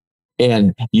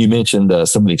 And you mentioned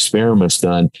some of the experiments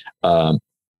done. College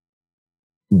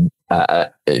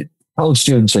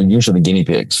students are usually guinea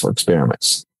pigs for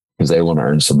experiments because they want to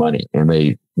earn some money.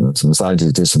 And some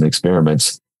scientists did some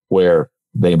experiments where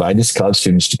they invited these college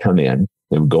students to come in.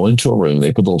 They would go into a room.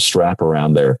 They put a little strap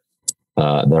around their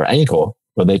ankle,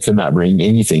 but they could not bring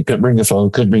anything. Couldn't bring a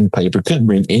phone, couldn't bring paper, couldn't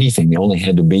bring anything. They only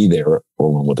had to be there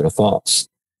along with their thoughts.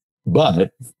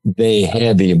 But they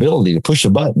had the ability to push a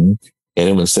button and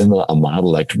it would send a mild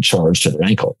electric charge to their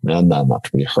ankle. Now, not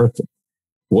to really hurt them.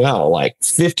 Well, like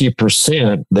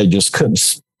 50%, they just couldn't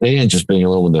stand just being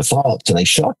alone with their thoughts, and they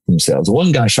shocked themselves.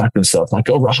 One guy shocked himself like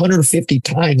over 150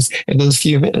 times in those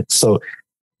few minutes. So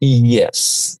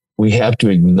yes, we have to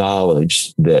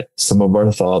acknowledge that some of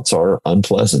our thoughts are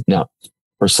unpleasant. Now,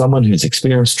 for someone who's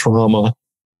experienced trauma,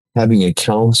 having a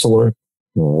counselor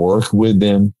work with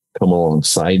them, come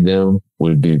alongside them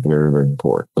would be very, very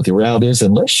important. But the reality is,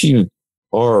 unless you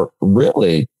are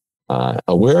really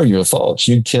aware of your thoughts,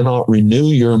 you cannot renew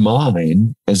your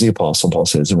mind, as the Apostle Paul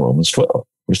says in Romans 12.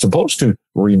 We're supposed to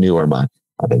renew our mind.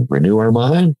 I think renew our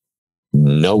mind,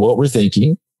 know what we're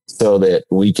thinking, so that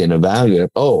we can evaluate,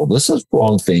 this is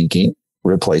wrong thinking,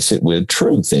 replace it with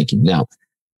true thinking. Now,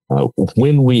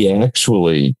 when we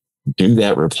actually do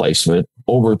that replacement,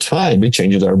 over time, it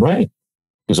changes our brain,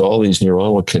 because all these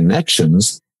neuronal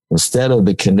connections, instead of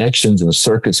the connections and the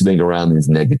circuits being around these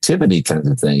negativity kinds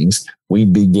of things, we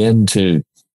begin to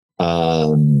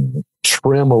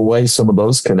trim away some of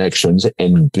those connections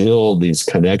and build these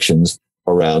connections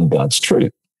around God's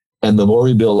truth. And the more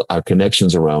we build our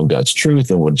connections around God's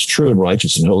truth and what's true and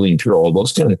righteous and holy and pure, all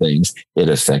those kind of things, it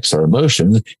affects our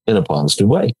emotions in a positive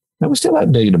way. Now, we still have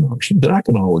negative emotions. They're not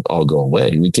going to all go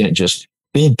away. We can't just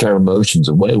think our emotions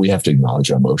away. We have to acknowledge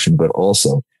our emotion, but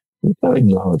also we've got to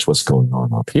acknowledge what's going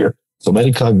on up here. So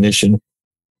metacognition,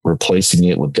 replacing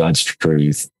it with God's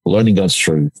truth, learning God's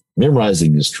truth,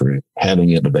 memorizing His truth,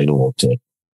 having it available to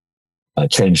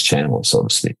change channels, so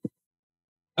to speak.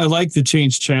 I like the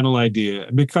change channel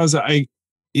idea, because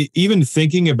even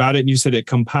thinking about it, and you said it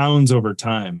compounds over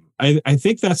time. I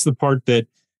think that's the part that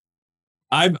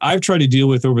I've tried to deal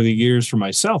with over the years for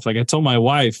myself. Like I told my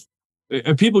wife,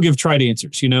 people give trite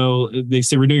answers. They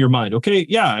say renew your mind. Okay,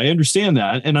 yeah, I understand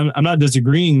that, and I'm not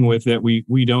disagreeing with that.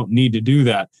 We don't need to do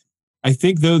that. I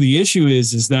think though the issue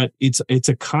is that it's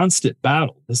a constant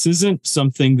battle. This isn't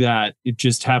something that it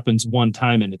just happens one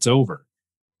time and it's over.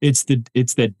 It's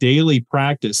that daily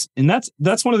practice. And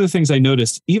that's one of the things I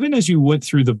noticed. Even as you went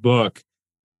through the book,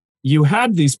 you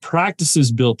had these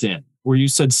practices built in where you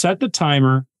said, set the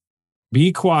timer,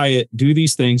 be quiet, do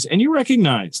these things. And you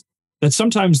recognize that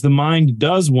sometimes the mind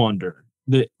does wander,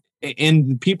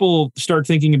 and people start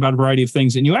thinking about a variety of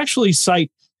things. And you actually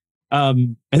cite, I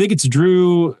think it's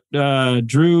Drew, how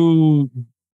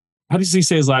does he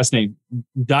say his last name?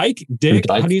 Dick?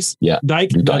 How do you say? Yeah. Dick.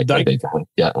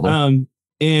 Yeah.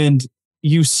 And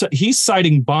he's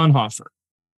citing Bonhoeffer.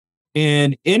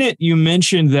 And in it, you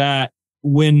mentioned that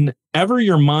whenever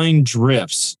your mind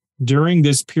drifts during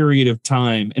this period of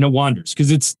time, and it wanders, because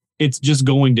it's just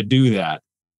going to do that.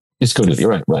 It's going to be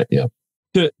right. Yeah.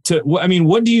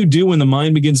 What do you do when the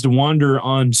mind begins to wander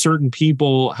on certain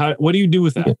people? What do you do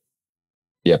with that?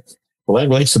 Yeah. Well, that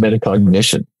relates to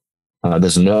metacognition.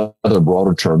 There's another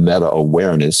broader term,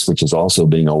 meta-awareness, which is also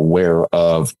being aware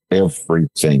of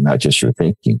everything, not just your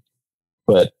thinking.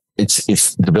 But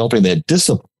it's developing that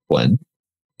discipline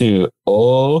to,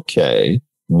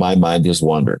 my mind has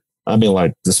wandered. I mean,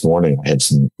 like this morning, I had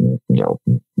some,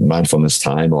 mindfulness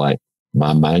time, like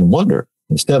my mind wandered.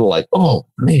 Instead of like, oh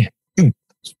man,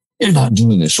 you're not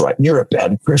doing this right. You're a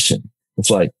bad Christian. It's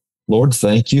like, Lord,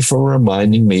 thank you for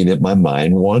reminding me that my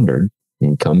mind wandered,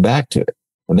 and come back to it.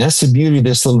 And that's the beauty of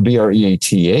this little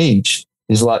BREATH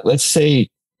is like, let's say,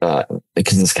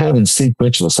 because it's kind of in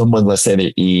sequential. Someone, let's say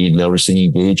they're noticing,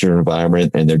 engage your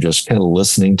environment, and they're just kind of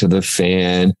listening to the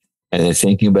fan, And then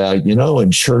thinking about,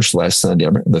 in church last Sunday, I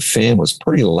remember the fan was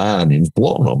pretty loud and it was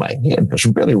blowing on my head. It was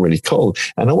really, really cold.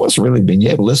 And I wasn't really being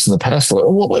able to listen to the pastor.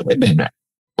 Wait a minute.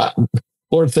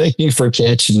 Lord, thank you for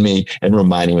catching me and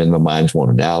reminding me in my mind's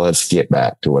wandering. Now let's get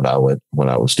back to what I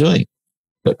was doing.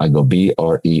 But I go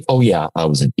B-R-E. Oh yeah, I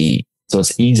was an E. So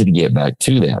it's easy to get back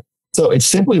to that. So it's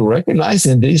simply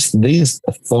recognizing these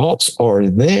thoughts are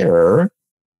there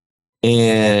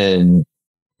and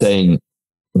saying,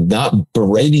 not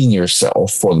berating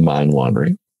yourself for the mind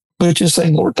wandering, but just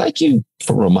saying, Lord, thank you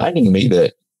for reminding me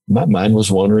that my mind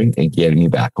was wandering and getting me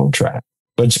back on track.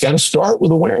 But it's got to start with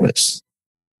awareness.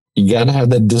 You got to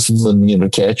have that discipline, to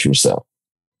catch yourself.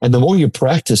 And the more you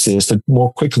practice this, the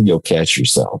more quickly you'll catch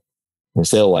yourself.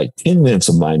 Instead of like 10 minutes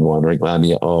of mind wandering, a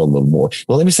little more.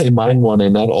 Well, let me say mind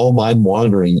wandering, not all mind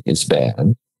wandering is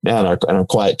bad. Now, in our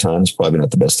quiet times, probably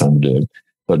not the best time to do it.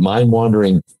 But mind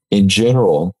wandering in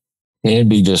general can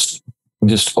be just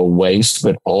a waste,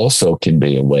 but also can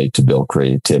be a way to build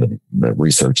creativity. The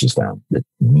research has found that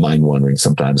mind wandering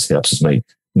sometimes helps us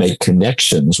make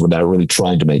connections without really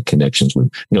trying to make connections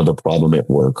with, the problem at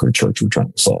work or church we're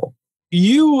trying to solve.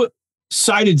 You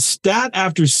cited stat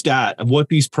after stat of what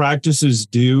these practices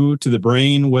do to the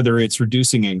brain, whether it's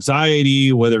reducing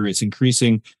anxiety, whether it's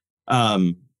increasing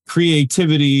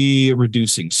creativity,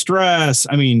 reducing stress,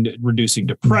 reducing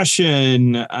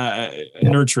depression,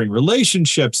 nurturing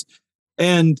relationships.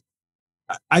 And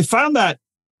I found that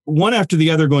one after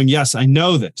the other going, yes, I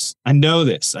know this.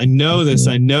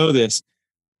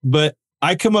 But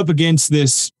I come up against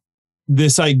this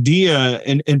idea,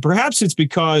 and perhaps it's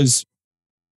because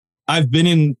I've been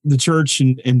in the church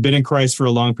and been in Christ for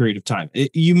a long period of time.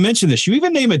 You mentioned this. You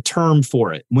even name a term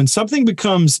for it. When something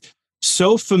becomes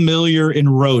so familiar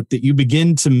and rote that you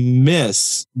begin to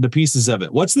miss the pieces of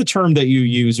it. What's the term that you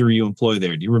use or you employ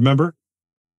there? Do you remember?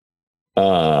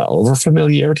 Over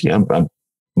familiarity.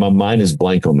 My mind is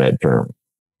blank on that term.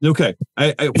 Okay.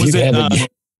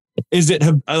 Is it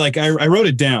like I wrote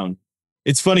it down?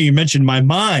 It's funny you mentioned my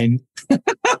mind.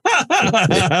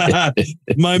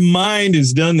 My mind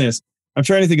has done this. I'm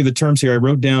trying to think of the terms here. I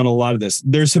wrote down a lot of this.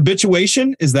 There's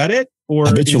habituation. Is that it? Or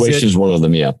habituation is one of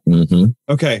them. Yeah. Mm-hmm.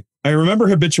 Okay. I remember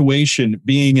habituation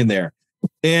being in there.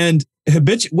 And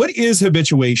what is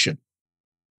habituation?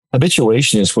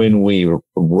 Habituation is when we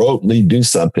rotely do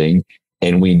something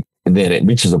and then it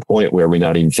reaches a point where we're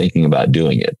not even thinking about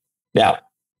doing it. Now,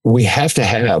 we have to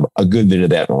have a good bit of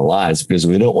that in our lives because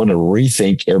we don't want to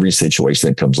rethink every situation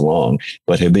that comes along.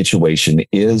 But habituation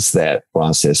is that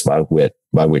process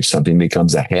by which something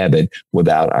becomes a habit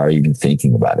without our even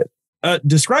thinking about it.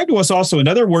 Describe to us also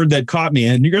another word that caught me,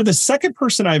 and you're the second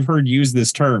person I've heard use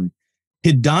this term,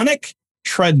 hedonic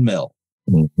treadmill.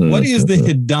 Mm-hmm. What is the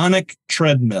hedonic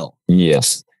treadmill?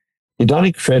 Yes.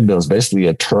 Hedonic treadmill is basically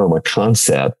a term, a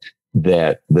concept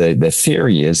that the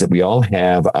theory is that we all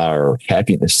have our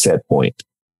happiness set point.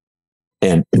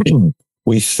 And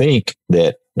we think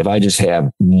that if I just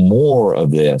have more of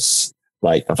this,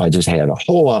 like if I just had a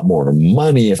whole lot more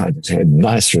money, if I just had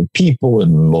nicer people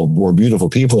and more beautiful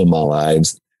people in my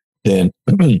lives, then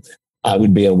I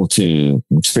would be able to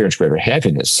experience greater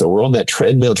happiness. So we're on that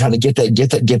treadmill trying to get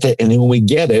that. And then when we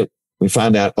get it, we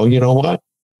find out, oh, you know what?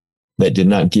 That did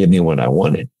not give me what I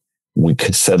wanted. We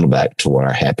could settle back to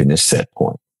our happiness set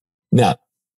point. Now,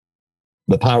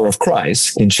 the power of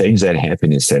Christ can change that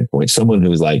happiness set point. Someone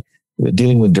who's like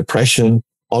dealing with depression,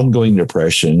 ongoing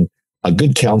depression, a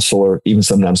good counselor, even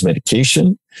sometimes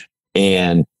medication,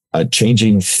 and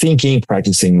changing thinking,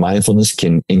 practicing mindfulness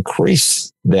can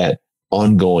increase that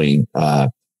ongoing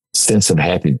sense of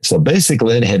happiness. So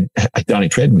basically, that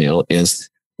hedonic treadmill is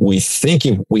we think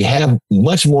if we have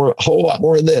much more, a whole lot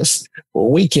more of this,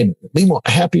 we can be more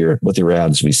happier, but the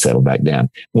reality is we settle back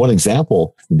down. One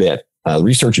example that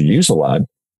researchers use a lot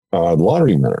are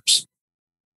lottery winners.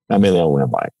 I mean, they'll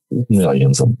win like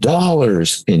millions of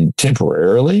dollars, and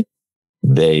temporarily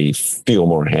they feel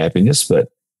more happiness, but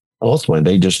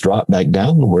ultimately they just drop back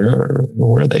down to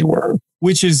where they were.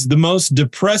 Which is the most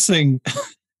depressing.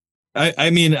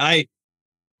 I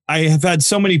have had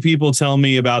so many people tell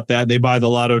me about that. They buy the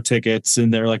lotto tickets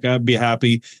and they're like, I'd be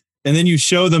happy. And then you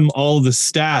show them all the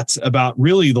stats about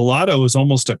really the lotto is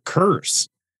almost a curse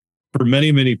for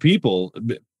many, many people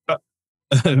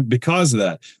because of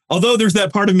that. Although there's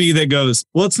that part of me that goes,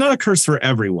 well, it's not a curse for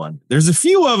everyone. There's a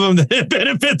few of them that it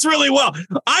benefits really well.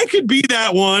 I could be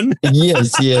that one.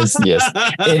 Yes.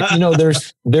 And,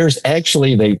 there's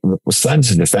actually,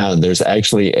 scientists have found there's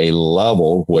actually a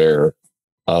level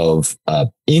of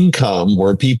income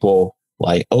where people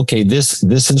like, okay, this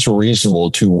is reasonable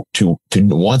to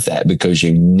want that because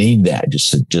you need that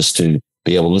just to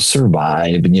be able to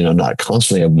survive and, not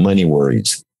constantly have money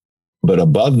worries. But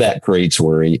above that creates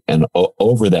worry. And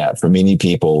over that, for many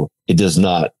people, it does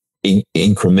not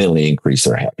incrementally increase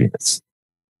their happiness.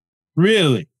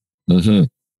 Really? Mm-hmm.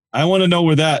 I want to know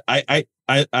where that,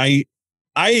 I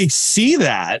see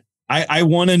that. I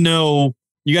want to know.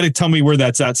 You got to tell me where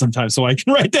that's at sometime so I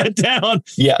can write that down.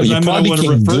 Yeah, you probably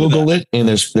can Google it. And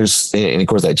there's, and of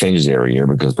course that changes every year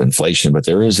because of inflation, but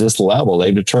there is this level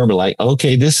they've determined like,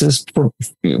 okay, this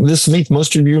meets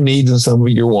most of your needs and some of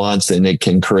your wants, and it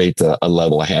can create a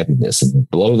level of happiness. And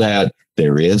below that,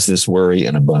 there is this worry.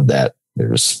 And above that,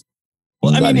 there's.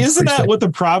 Well, I mean, isn't that what the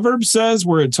proverb says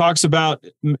where it talks about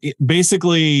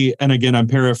basically, and again, I'm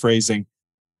paraphrasing,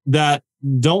 that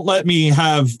don't let me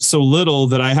have so little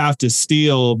that I have to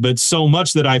steal, but so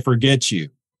much that I forget you.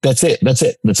 That's it.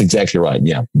 That's exactly right.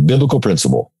 Yeah. Biblical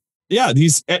principle. Yeah.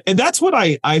 And that's what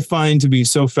I find to be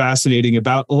so fascinating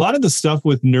about a lot of the stuff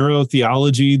with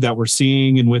neurotheology that we're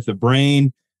seeing and with the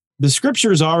brain. The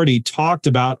scriptures already talked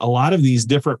about a lot of these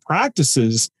different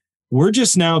practices. We're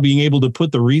just now being able to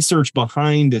put the research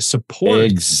behind to support.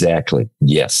 Exactly.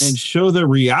 Yes. And show the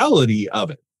reality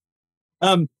of it.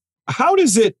 How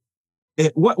does it,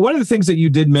 one of the things that you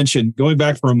did mention, going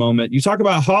back for a moment, you talk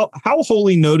about how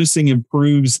holy noticing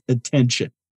improves attention.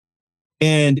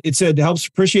 And it said it helps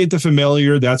appreciate the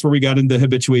familiar. That's where we got into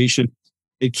habituation.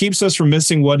 It keeps us from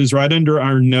missing what is right under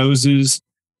our noses.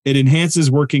 It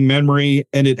enhances working memory,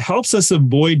 and it helps us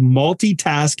avoid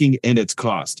multitasking and its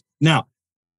cost. Now,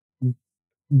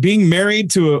 being married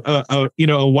to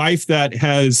a wife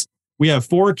that we have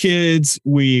 4 kids,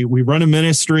 we run a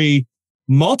ministry.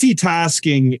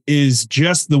 Multitasking is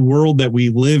just the world that we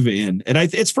live in. And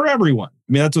it's for everyone.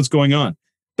 I mean, that's what's going on.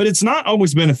 But it's not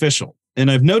always beneficial.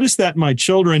 And I've noticed that my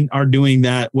children are doing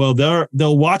that. Well,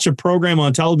 they'll watch a program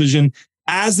on television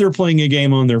as they're playing a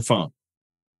game on their phone.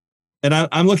 And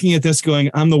I'm looking at this going,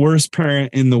 I'm the worst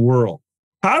parent in the world.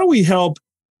 How do we help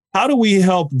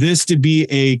this to be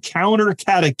a counter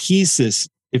catechesis,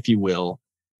 if you will,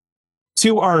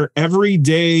 to our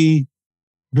everyday,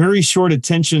 very short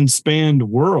attention span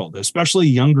world, especially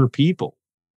younger people?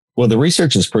 Well, the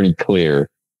research is pretty clear.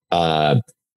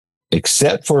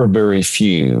 Except for a very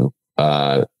few,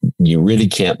 you really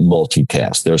can't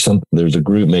multitask. There's a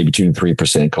group, maybe 2 to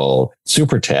 3% called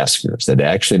supertaskers that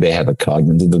actually they have a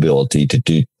cognitive ability to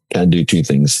do 2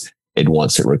 things at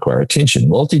once that require attention.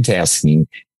 Multitasking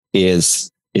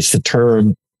it's the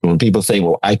term when people say,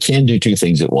 well, I can do 2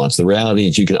 things at once. The reality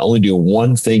is you can only do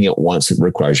one thing at once that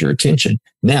requires your attention.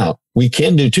 Now, we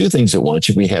can do 2 things at once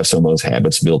if we have some of those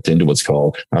habits built into what's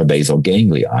called our basal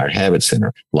ganglia, our habit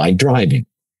center, like driving.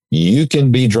 You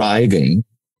can be driving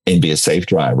and be a safe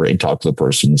driver and talk to the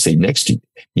person in the seat next to you.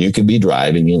 You can be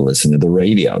driving and listen to the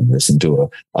radio, listen to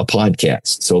a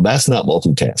podcast. So that's not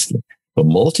multitasking. But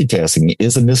multitasking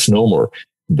is a misnomer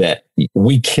that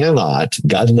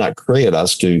God did not create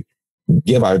us to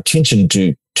give our attention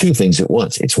to 2 things at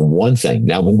once. It's one thing.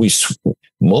 Now, when we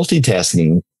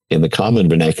multitasking in the common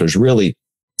vernacular is really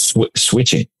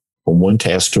switching from one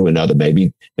task to another,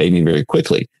 maybe very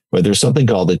quickly. But there's something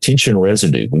called attention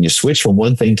residue. When you switch from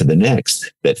one thing to the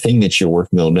next, that thing that you're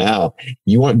working on now,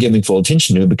 you aren't giving full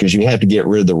attention to it because you have to get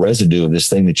rid of the residue of this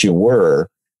thing that you were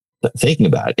thinking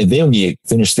about. And then when you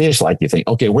finish this, like you think,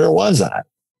 okay, where was I?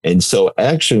 And so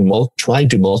actually trying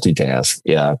to multitask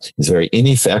is a very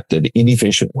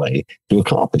inefficient way to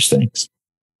accomplish things.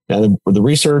 Now, the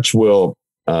research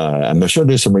I'm sure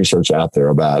there's some research out there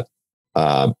about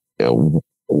how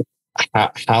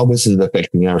this is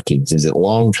affecting our kids. Is it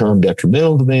long-term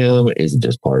detrimental to them? Is it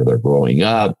just part of their growing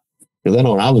up? Because I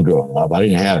know when I was growing up, I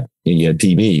didn't have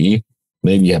TV.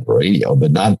 Maybe you have a radio, but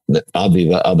not the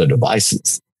other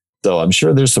devices. So I'm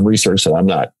sure there's some research that I'm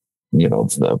not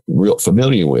real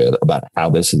familiar with about how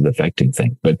this is affecting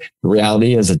things. But the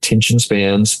reality is attention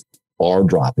spans are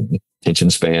dropping. Attention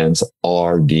spans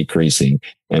are decreasing.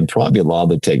 And probably a lot of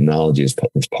the technology is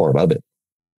part of it.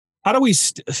 How do we,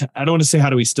 I don't want to say how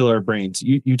do we steal our brains.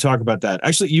 You talk about that.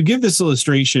 Actually, you give this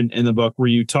illustration in the book where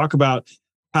you talk about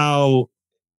how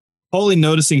holy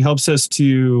noticing helps us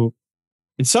to,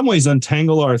 in some ways,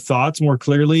 untangle our thoughts more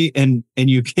clearly. And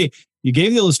you gave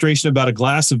the illustration about a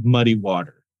glass of muddy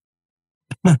water.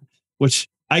 Which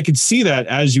I could see that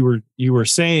as you were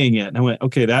saying it. And I went,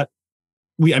 okay,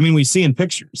 we see in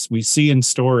pictures, we see in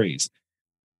stories.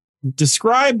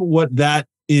 Describe what that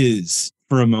is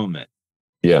for a moment.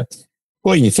 Yeah.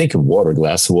 Well, you think of water,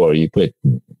 glass of water, you put,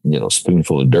 a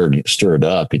spoonful of dirt, you stir it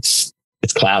up, it's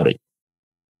cloudy.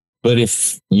 But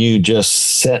if you just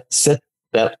set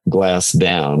that glass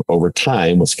down over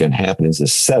time, what's going to happen is the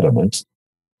sediment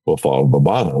will fall to the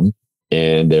bottom.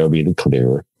 and there'll be the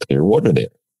clear water there.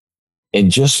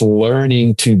 And just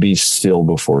learning to be still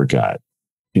before God,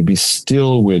 to be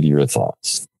still with your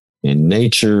thoughts in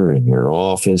nature, in your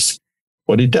office.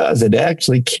 What it does, it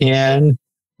actually can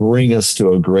bring us to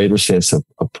a greater sense of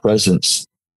presence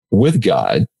with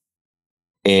God,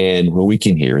 and where we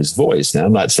can hear his voice. Now,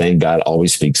 I'm not saying God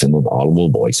always speaks in an audible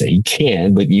voice. He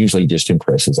can, but usually just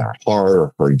impresses our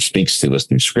heart, or he speaks to us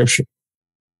through scripture.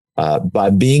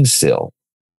 By being still,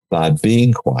 by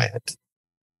being quiet,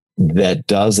 that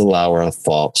does allow our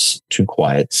thoughts to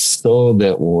quiet so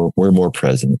that we're more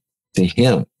present to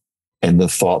him and the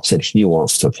thoughts that he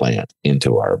wants to plant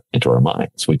into our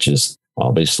minds, which is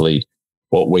obviously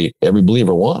what every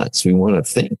believer wants. We want to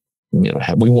think, we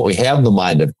have the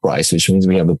mind of Christ, which means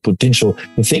we have the potential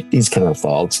to think these kind of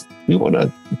thoughts. We want to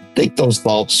think those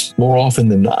thoughts more often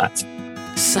than not.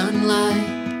 Sunlight,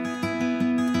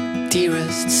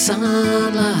 dearest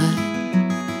sunlight,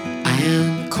 I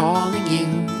am calling you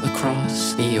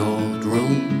across the old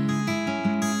room.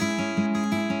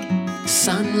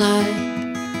 Sunlight,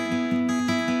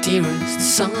 dearest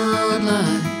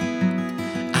sunlight,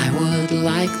 I would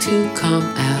like to come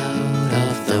out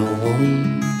of the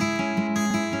womb.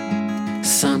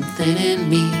 Something in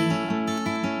me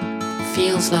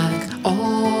feels like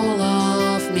all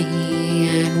of me,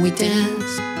 and we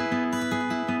dance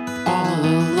all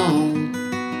alone.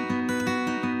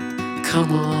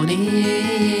 Come on in,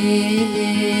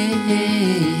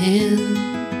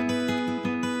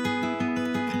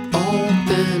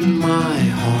 open my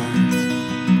heart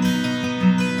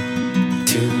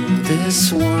to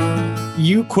this world.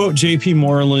 You quote J.P.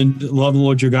 Moreland, love the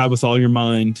Lord your God with all your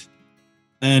mind.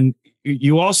 And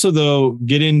you also, though,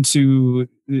 get into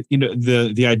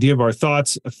the idea of our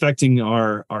thoughts affecting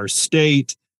our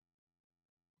state.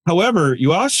 However,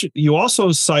 you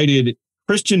also cited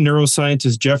Christian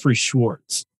neuroscientist Jeffrey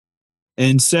Schwartz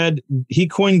and said he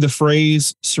coined the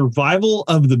phrase survival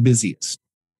of the busiest.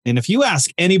 And if you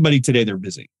ask anybody today, they're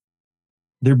busy.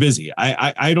 They're busy.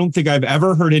 I don't think I've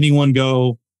ever heard anyone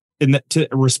go to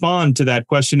respond to that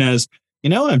question as,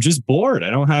 I'm just bored.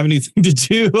 I don't have anything to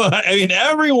do. I mean,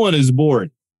 everyone is bored.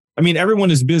 I mean,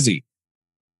 everyone is busy.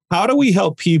 How do we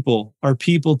help our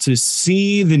people to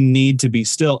see the need to be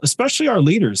still, especially our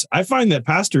leaders? I find that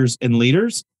pastors and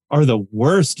leaders are the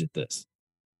worst at this.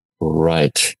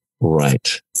 Right.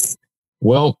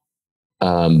 Well,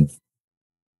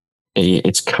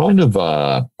 it's kind of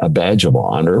a badge of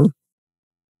honor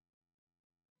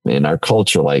in our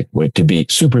culture, to be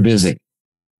super busy.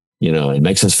 It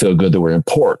makes us feel good that we're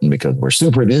important because we're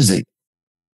super busy.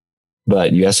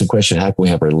 But you ask the question, how can we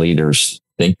have our leaders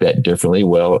think that differently?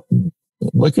 Well,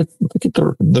 look at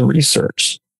the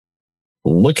research.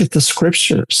 Look at the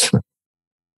scriptures.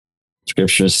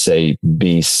 Scriptures say,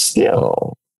 be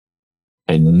still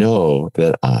and know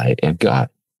that I am God.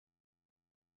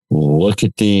 Look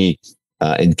at the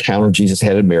encounter Jesus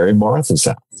had at Mary and Martha's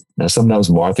house. Now, sometimes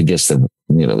Martha gets the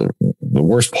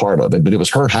worst part of it, but it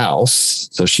was her house.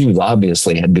 So she was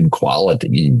obviously had good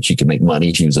quality. She could make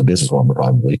money. She was a businesswoman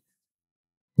probably.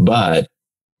 But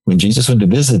when Jesus went to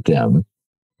visit them,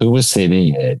 who was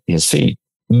sitting at his feet?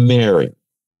 Mary.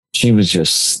 She was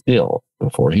just still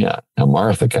before him. Now,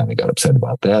 Martha kind of got upset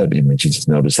about that. And when Jesus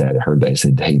noticed that, heard that, he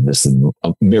said, hey, listen,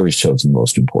 Mary's chosen the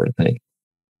most important thing.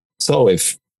 So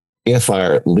if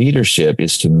our leadership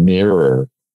is to mirror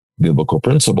biblical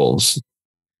principles,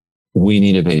 we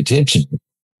need to pay attention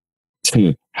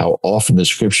to how often the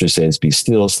scripture says, be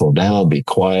still, slow down, be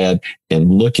quiet,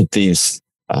 and look at these,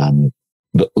 that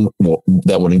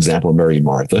one example of Mary and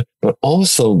Martha, but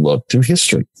also look through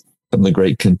history. Some of the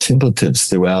great contemplatives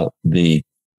throughout the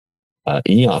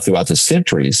throughout the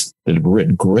centuries that have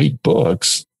written great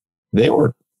books, they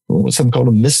were some called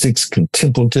them mystics,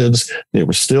 contemplatives. They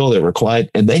were still, they were quiet,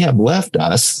 and they have left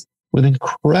us with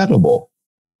incredible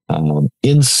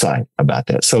insight about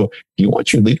that. So if you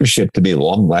want your leadership to be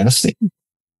long lasting,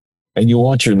 and you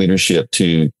want your leadership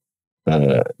to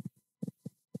that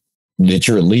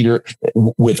you're a leader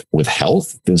with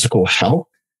health, physical health,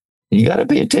 you got to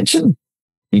pay attention.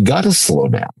 You got to slow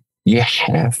down. You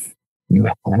have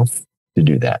to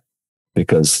do that,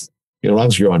 because when I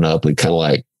was growing up, it kind of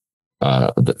like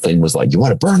the thing was like, you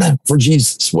want to burn out for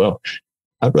Jesus? Well,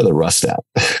 I'd rather rust out.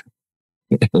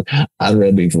 I'd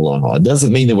rather be for the long haul. It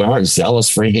doesn't mean that we aren't zealous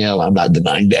for him. I'm not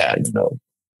denying that,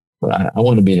 but I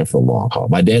want to be in it for the long haul.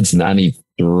 My dad's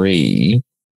 93.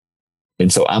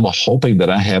 And so I'm hoping that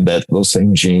I have those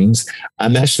same genes.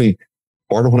 I'm actually,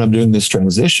 part of what I'm doing this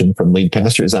transition from lead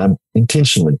pastor is I'm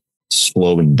intentionally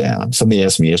slowing down. Somebody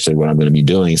asked me yesterday what I'm going to be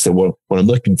doing. He said, well, what I'm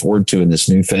looking forward to in this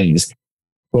new phase,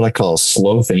 what I call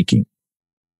slow thinking.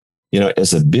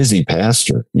 as a busy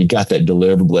pastor, you got that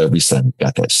deliverable every Sunday. You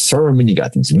got that sermon, you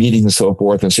got these meetings and so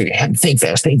forth. And so you have to think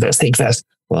fast.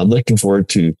 Well, I'm looking forward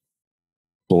to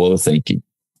slow thinking,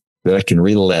 that I can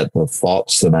let the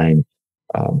thoughts that I'm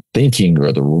thinking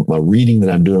or the reading that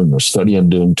I'm doing or study I'm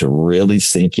doing to really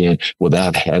sink in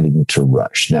without having to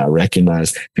rush. Now, I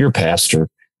recognize if you're a pastor,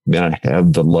 you may not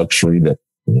have the luxury that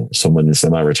someone in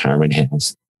semi-retirement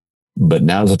has. But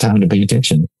now's the time to pay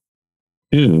attention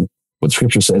to what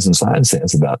Scripture says and science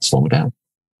says about slowing down.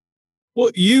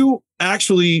 Well, you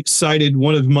actually cited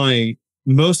one of my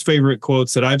most favorite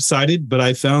quotes that I've cited, but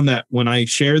I found that when I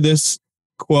share this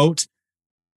quote,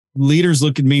 leaders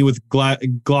look at me with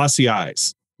glossy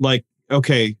eyes. Like,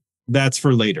 okay, that's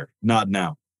for later, not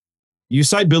now. You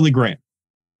cite Billy Graham.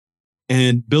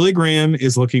 And Billy Graham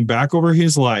is looking back over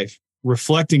his life,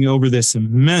 reflecting over this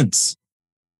immense,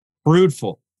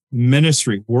 fruitful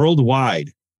ministry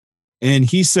worldwide. And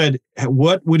he said,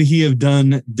 what would he have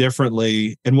done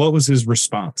differently? And what was his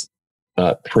response?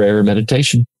 Prayer and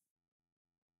meditation.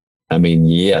 I mean,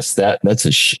 yes, that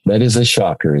is a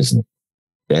shocker, isn't it?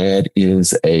 That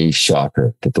is a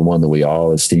shocker, that the one that we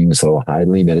all esteem so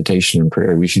highly, meditation and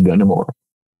prayer, we should do no more.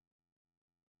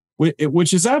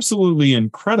 Which is absolutely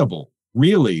incredible,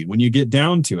 really, when you get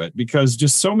down to it, because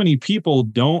just so many people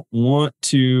don't want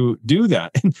to do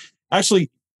that. And actually,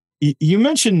 you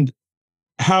mentioned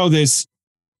how this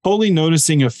holy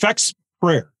noticing affects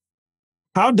prayer.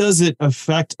 How does it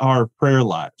affect our prayer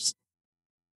lives?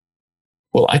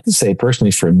 Well, I can say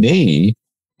personally for me,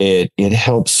 it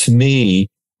helps me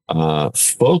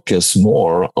focus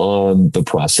more on the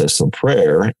process of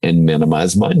prayer and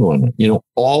minimize mind wandering.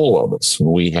 All of us,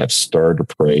 when we have started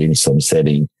to pray in some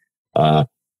setting, our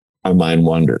mind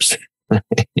wanders.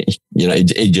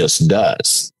 It just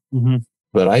does. Mm-hmm.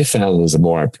 But I found as the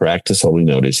more I practice holy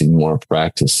noticing, more I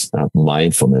practice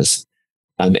mindfulness,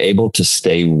 I'm able to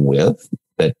stay with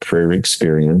that prayer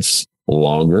experience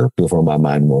longer before my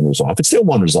mind wanders off. It still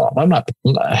wanders off.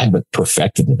 I haven't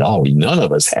perfected it all. None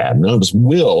of us have. None of us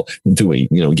will until we,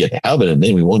 get to heaven, and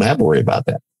then we won't have to worry about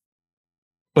that.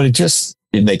 But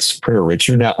it makes prayer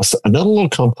richer. Now, another little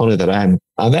component that I'm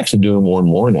actually doing more and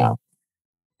more now.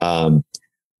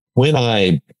 When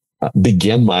I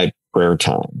begin my prayer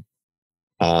time,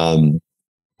 I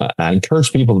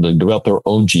encourage people to develop their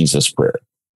own Jesus prayer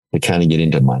to kind of get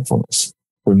into mindfulness.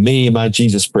 For me, my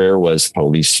Jesus prayer was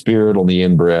Holy Spirit on the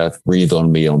in-breath, breathe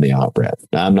on me on the out-breath.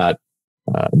 Now,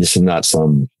 this is not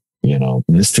some,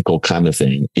 mystical kind of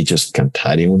thing. It just kind of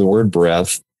tied in with the word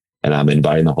breath, and I'm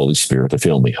inviting the Holy Spirit to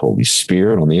fill me. Holy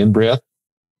Spirit on the in-breath,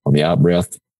 on the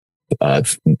out-breath,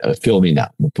 fill me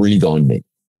now, breathe on me.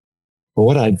 But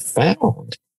what I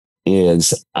found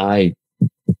is I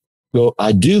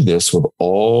do this with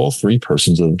all three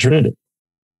persons of the Trinity.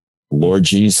 Lord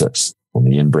Jesus, on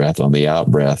the in-breath, on the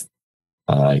out-breath,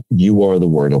 you are the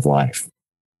word of life.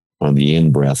 On the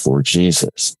in-breath, Lord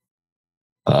Jesus,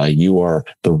 you are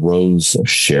the rose of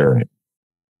Sharon.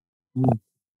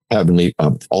 Heavenly,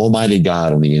 Almighty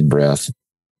God on the in-breath,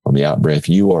 on the out-breath,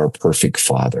 you are a perfect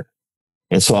Father.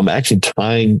 And so I'm actually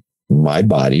tying my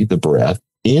body, the breath,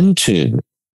 into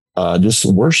just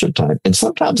worship time. And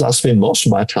sometimes I'll spend most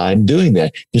of my time doing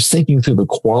that, just thinking through the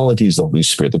qualities of the Holy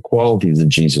Spirit, the qualities of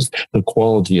Jesus, the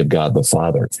quality of God the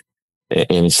Father.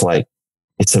 And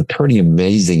it's a pretty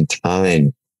amazing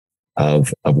time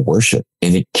of worship.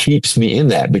 And it keeps me in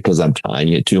that because I'm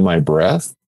tying it to my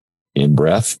breath, in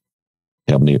breath,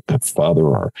 Heavenly Father,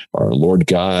 our Lord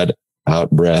God,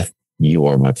 out breath. You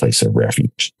are my place of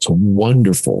refuge. It's a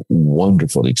wonderful,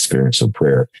 wonderful experience of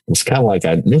prayer. It's kind of like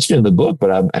I mentioned in the book,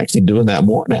 but I'm actually doing that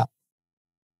more now.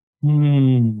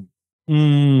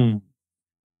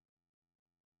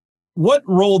 What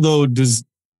role, though,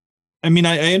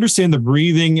 I understand the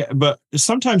breathing, but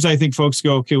sometimes I think folks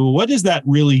go, okay, well, what does that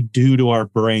really do to our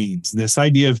brains? This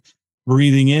idea of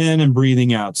breathing in and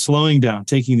breathing out, slowing down,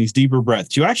 taking these deeper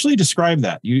breaths. You actually describe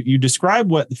that. You describe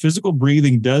what the physical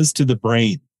breathing does to the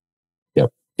brain.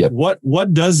 Yep.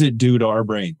 What does it do to our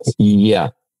brains? Yeah.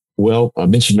 Well, I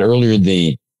mentioned earlier,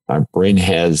 our brain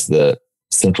has the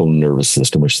central nervous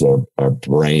system, which is our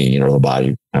brain or the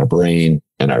body, our brain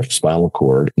and our spinal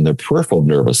cord, and the peripheral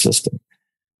nervous system.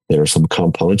 There are some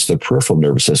components of the peripheral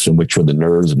nervous system, which are the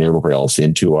nerves and everywhere else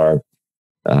into our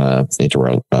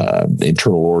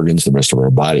internal organs, the rest of our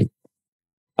body.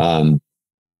 Well,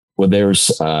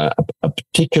 there's a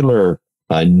particular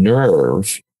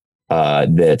nerve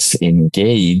that's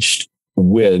engaged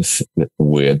with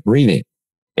breathing.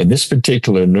 And this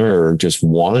particular nerve just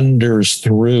wanders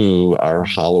through our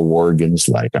hollow organs,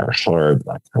 like our heart,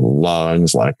 like our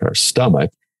lungs, like our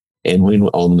stomach. And when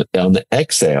on the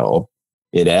exhale,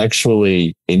 it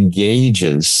actually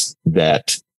engages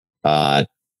that a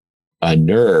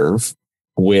nerve,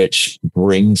 which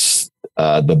brings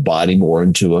the body more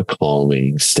into a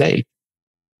calming state.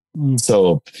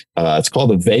 So it's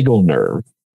called the vagal nerve.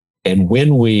 And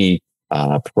when we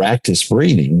practice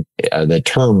breathing, the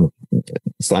term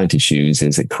scientists use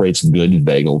is it creates good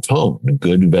vagal tone. A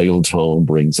good vagal tone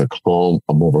brings a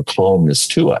more of a calmness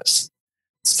to us.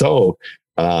 So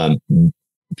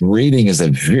breathing is a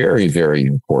very, very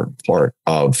important part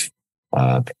of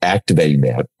activating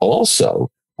that. Also,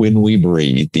 when we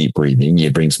breathe, deep breathing,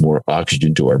 it brings more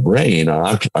oxygen to our brain.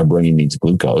 Our brain needs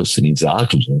glucose. It needs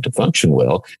oxygen to function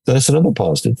well. So that's another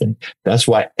positive thing. That's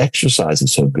why exercise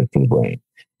is so good for the brain.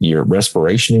 Your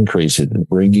respiration increases,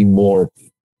 bringing more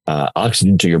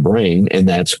oxygen to your brain, and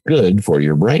that's good for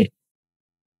your brain.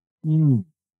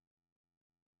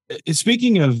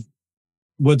 Speaking of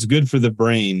what's good for the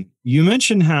brain, you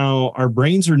mentioned how our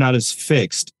brains are not as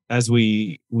fixed as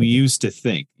we used to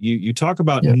think. You talk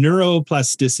about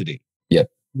neuroplasticity. Yep.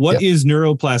 What is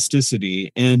neuroplasticity,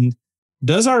 and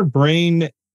does our brain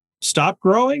stop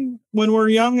growing when we're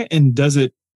young? And does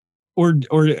it, or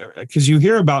because you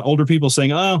hear about older people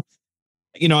saying, "Oh,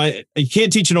 I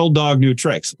can't teach an old dog new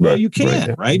tricks." Well, you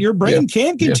can, right? Your brain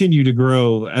can continue to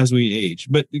grow as we age.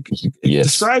 But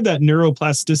describe that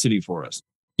neuroplasticity for us.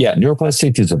 Yeah,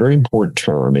 neuroplasticity is a very important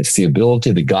term. It's the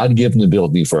God-given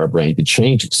ability for our brain to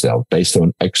change itself based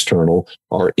on external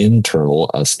or internal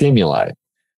stimuli.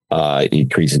 It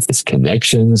increases its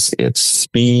connections, its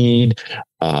speed,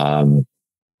 the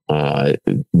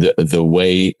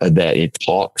way that it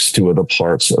talks to other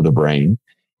parts of the brain.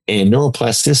 And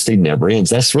neuroplasticity never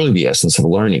ends. That's really the essence of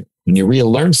learning. When you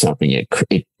relearn something, it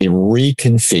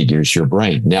reconfigures your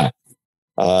brain. Now,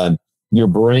 your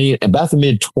brain, about the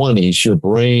mid-20s, your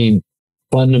brain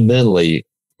fundamentally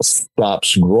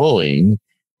stops growing.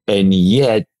 And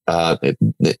yet,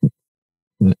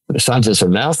 scientists are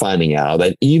now finding out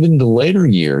that even in the later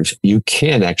years, you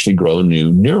can actually grow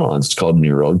new neurons. It's called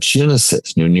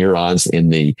neurogenesis, new neurons in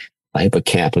the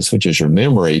hippocampus, which is your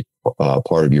memory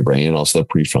part of your brain, and also the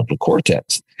prefrontal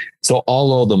cortex. So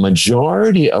although the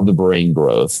majority of the brain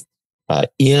growth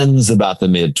ends about the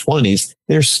mid-20s,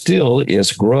 there still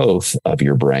is growth of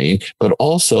your brain, but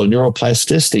also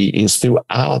neuroplasticity is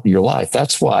throughout your life.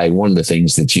 That's why one of the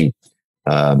things that you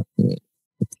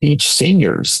teach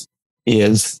seniors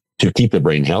is to keep the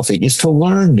brain healthy, is to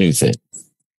learn new things.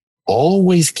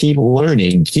 Always keep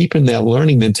learning, keeping that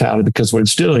learning mentality, because what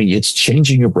it's doing, it's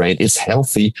changing your brain. It's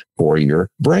healthy for your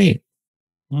brain.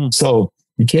 So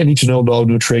you can't teach an old dog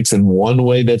new tricks. In one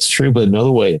way, that's true, but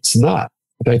another way, it's not.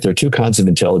 In fact, there are two kinds of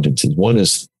intelligences. One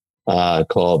is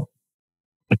called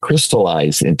a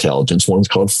crystallized intelligence. One's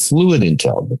called fluid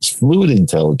intelligence. Fluid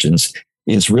intelligence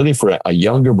is really for a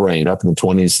younger brain up in the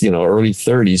 20s, early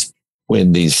 30s,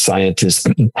 when these scientists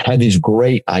had these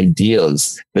great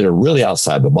ideas that are really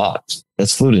outside the box.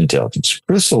 That's fluid intelligence.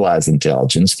 Crystallized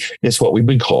intelligence is what we've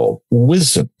been called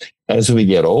wisdom. As we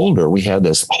get older, we have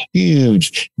this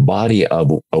huge body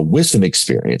of a wisdom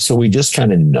experience. So we just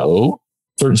kind of know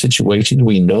certain situations.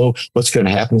 We know what's going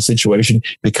to happen in a situation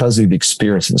because we've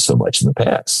experienced it so much in the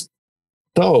past.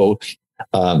 So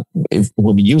when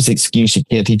we use the excuse, you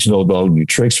can't teach an old dog new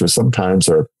tricks, or sometimes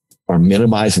are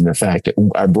minimizing the fact that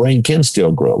our brain can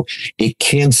still grow. It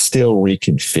can still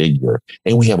reconfigure.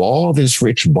 And we have all this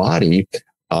rich body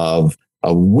of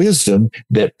wisdom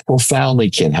that profoundly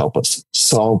can help us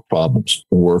solve problems,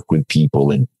 work with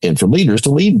people, and for leaders to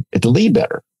lead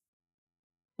better.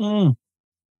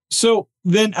 So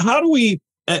then how do we,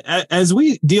 as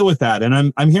we deal with that,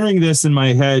 and I'm hearing this in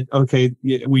my head, okay,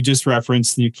 we just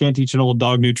referenced, you can't teach an old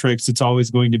dog new tricks. It's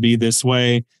always going to be this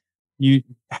way.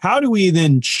 How do we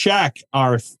then check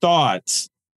our thoughts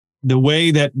the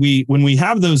way that when we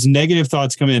have those negative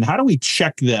thoughts come in, how do we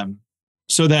check them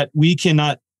so that we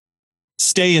cannot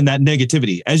stay in that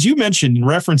negativity? As you mentioned and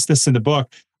referenced this in the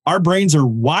book, our brains are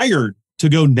wired to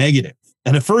go negative.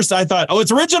 And at first I thought,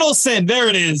 it's original sin. There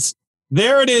it is.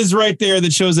 There it is right there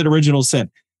that shows that original sin.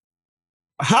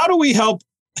 How do we help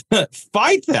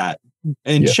fight that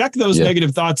and check those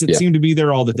negative thoughts that seem to be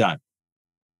there all the time?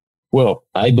 Well,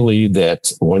 I believe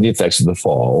that one of the effects of the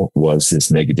fall was this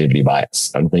negativity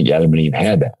bias. I don't think Adam and Eve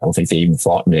had that. I don't think they even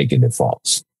thought negative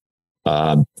thoughts.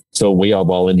 So we have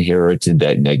all inherited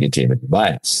that negativity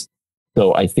bias.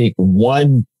 So I think if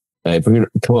we're going to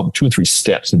come up with 2 or 3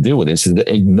 steps to deal with this, is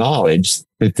to acknowledge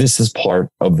that this is part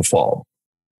of the fall.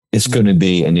 It's going to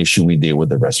be an issue we deal with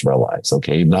the rest of our lives.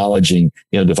 Okay. Acknowledging,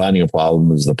 defining a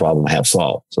problem as the problem half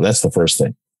solved. So that's the first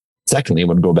thing. Secondly, I'm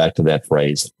going to go back to that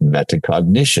phrase,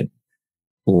 metacognition.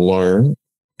 Learn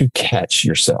to catch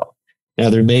yourself. Now,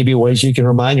 there may be ways you can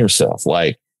remind yourself,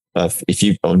 like if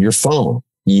you on your phone,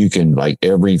 you can like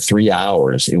every 3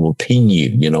 hours, it will ping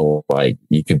you, like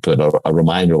you can put a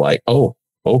reminder like, oh,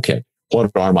 okay,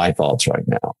 what are my thoughts right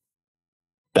now?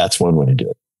 That's one way to do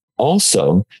it.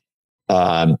 Also,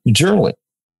 journaling.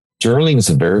 Journaling is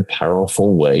a very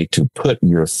powerful way to put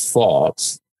your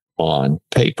thoughts on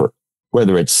paper,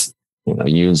 whether it's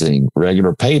using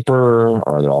regular paper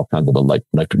or there are all kinds of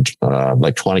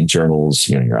electronic journals,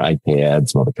 your iPad,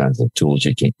 some other kinds of tools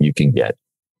you can get.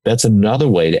 That's another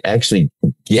way to actually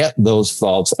get those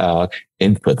thoughts out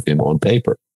and put them on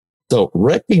paper. So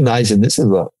recognizing this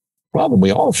is a problem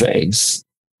we all face,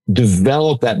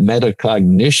 develop that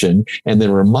metacognition and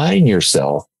then remind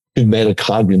yourself to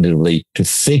metacognitively to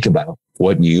think about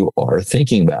what you are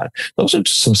thinking about. Those are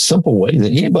just some simple ways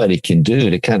that anybody can do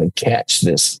to kind of catch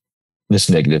this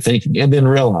negative thinking, and then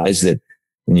realize that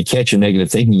when you catch your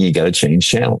negative thinking, you got to change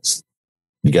channels.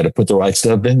 You got to put the right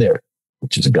stuff in there,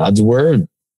 which is God's word,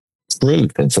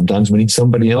 truth. And sometimes we need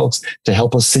somebody else to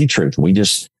help us see truth.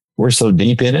 We're so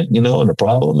deep in it, in the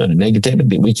problem and the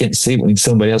negativity, we can't see it. We need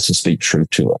somebody else to speak truth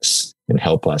to us and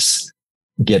help us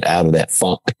get out of that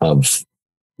funk of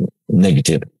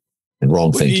negativity and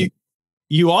wrong thinking.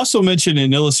 You also mentioned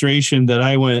an illustration that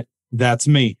I went, that's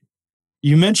me.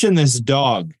 You mentioned this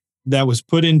dog that was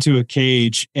put into a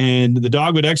cage, and the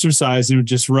dog would exercise and would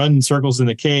just run in circles in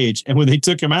the cage. And when they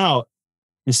took him out,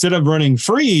 instead of running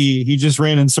free, he just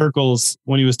ran in circles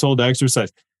when he was told to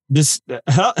exercise. This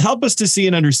help us to see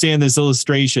and understand this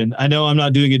illustration. I know I'm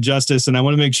not doing it justice, and I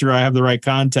want to make sure I have the right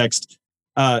context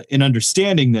in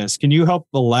understanding this. Can you help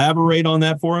elaborate on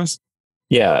that for us?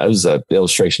 Yeah, it was an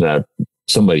illustration that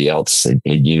somebody else had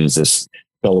used. This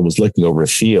fellow was looking over a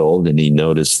field, and he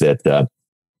noticed that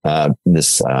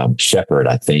this shepherd,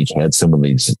 I think, had some of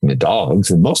these dogs,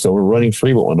 and most of them were running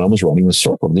free, but one of them was running in a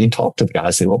circle. And he talked to the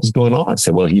guy, said, "What was going on?" I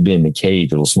said, "Well, he'd been in the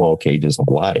cage, little small cages of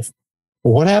life."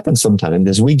 Well, what happens sometimes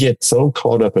is we get so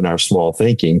caught up in our small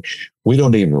thinking, we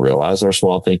don't even realize our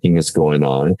small thinking is going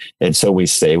on. And so we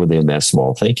stay within that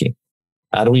small thinking.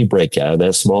 How do we break out of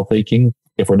that small thinking?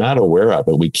 If we're not aware of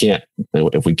it,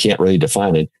 if we can't really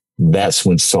define it, that's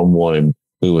when someone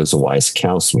who is a wise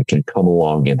counselor can come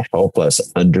along and help us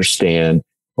understand,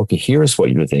 okay, here's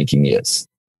what your thinking is.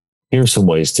 Here's some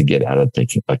ways to get out of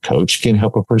thinking. A coach can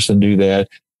help a person do that.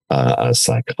 A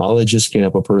psychologist can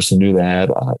help a person do that.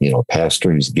 A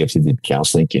pastor who's gifted in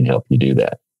counseling can help you do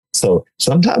that. So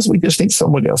sometimes we just need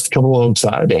someone else to come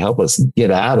alongside to help us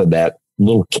get out of that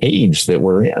little cage that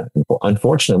we're in.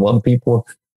 Unfortunately, a lot of people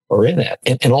are in that.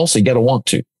 And also you got to want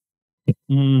to.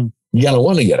 You got to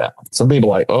want to get out. Some people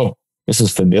are like, oh, this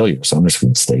is familiar, so I'm just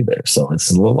going to stay there. So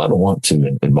it's a lot of want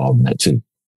to involved in that too.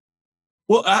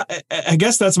 Well, I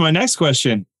guess that's my next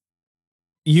question.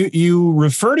 You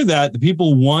refer to that, the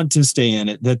people want to stay in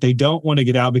it, that they don't want to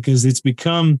get out because it's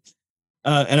become,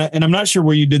 and I'm not sure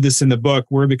where you did this in the book,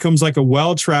 where it becomes like a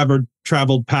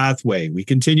well-traveled pathway. We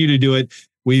continue to do it.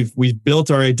 We've built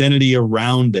our identity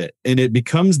around it, and it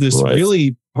becomes this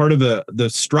really part of the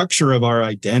structure of our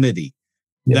identity.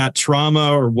 Yep. That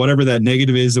trauma or whatever that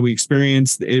negative is that we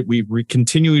experience, we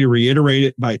continue to reiterate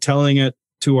it by telling it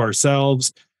to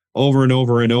ourselves over and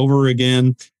over and over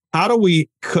again. How do we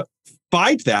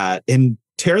fight that and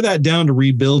tear that down to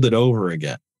rebuild it over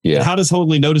again? Yeah. And how does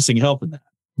Holy Noticing help in that?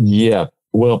 Yeah.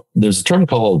 Well, there's a term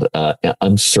called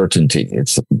uncertainty.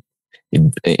 It's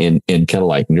in kind of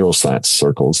like neuroscience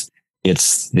circles.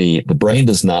 It's the brain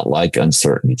does not like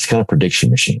uncertainty. It's kind of a prediction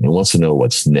machine. It wants to know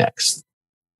what's next.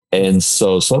 And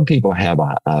so some people have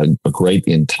a great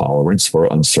intolerance for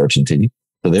uncertainty.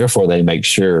 So therefore they make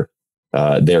sure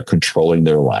they're controlling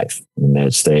their life and they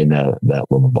stay in that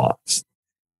little box.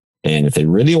 And if they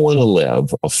really want to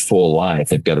live a full life,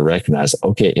 they've got to recognize,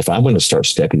 okay, if I'm going to start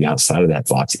stepping outside of that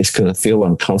box, it's going to feel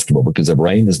uncomfortable because the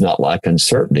brain does not like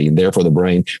uncertainty. And therefore the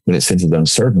brain, when it senses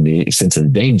uncertainty, it senses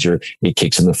danger, it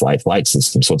kicks in the fight-flight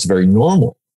system. So it's very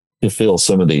normal to feel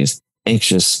some of these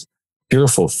anxious,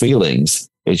 fearful feelings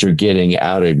as you're getting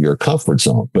out of your comfort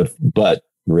zone. But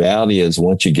the reality is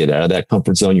once you get out of that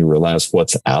comfort zone, you realize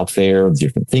what's out there,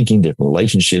 different thinking, different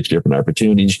relationships, different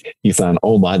opportunities. You find,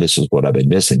 oh my, this is what I've been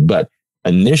missing. But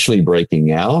initially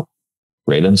breaking out,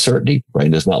 great uncertainty. Brain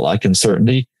does not like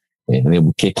uncertainty. And it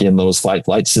will kick in those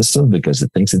fight-flight systems because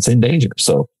it thinks it's in danger.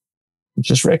 So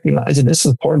just recognizing this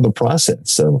is part of the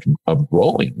process of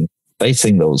growing,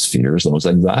 facing those fears, those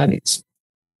anxieties.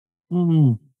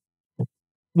 Mm-hmm.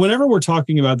 Whenever we're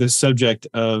talking about this subject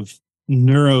of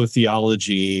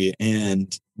neurotheology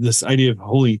and this idea of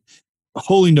holy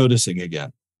noticing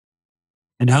again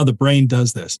and how the brain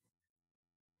does this,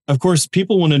 of course,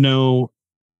 people want to know,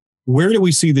 where do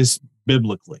we see this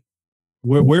biblically?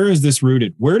 Where is this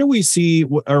rooted? Where do we see,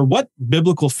 or what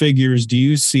biblical figures do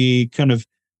you see kind of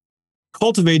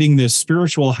cultivating this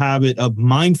spiritual habit of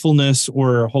mindfulness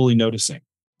or holy noticing?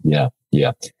 Yeah.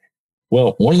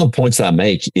 Well, one of the points I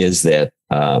make is that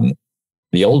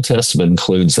the Old Testament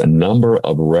includes a number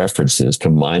of references to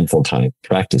mindful time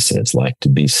practices, like to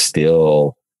be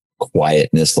still,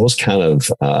 quietness, those kind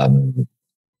of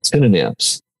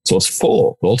synonyms. So it's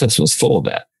full. The Old Testament is full of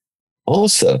that.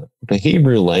 Also, the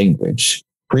Hebrew language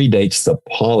predates the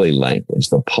Pali language.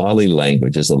 The Pali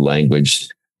language is a language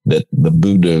that the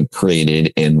Buddha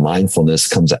created, and mindfulness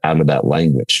comes out of that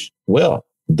language. Well,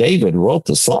 David wrote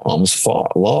the Psalms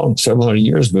several hundred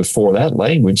years before that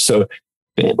language. So if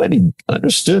anybody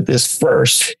understood this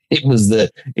first, it was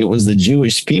the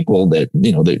Jewish people that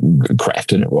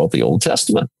crafted and wrote the Old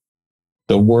Testament.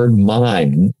 The word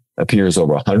mind appears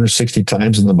over 160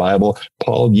 times in the Bible.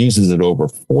 Paul uses it over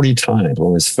 40 times,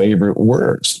 one of his favorite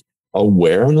words.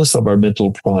 Awareness of our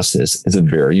mental process is a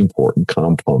very important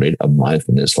component of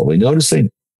mindfulness, holy noticing.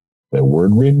 The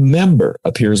word remember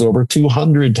appears over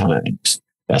 200 times.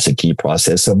 That's a key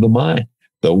process of the mind.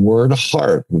 The word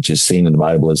heart, which is seen in the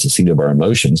Bible as the seat of our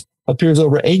emotions, appears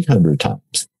over 800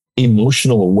 times.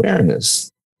 Emotional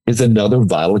awareness is another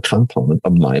vital component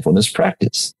of mindfulness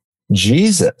practice.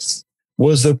 Jesus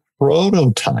was a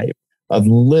prototype of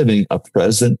living a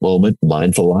present moment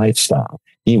mindful lifestyle.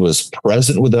 He was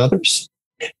present with others.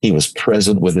 He was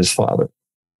present with his Father.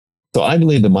 So I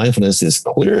believe the mindfulness is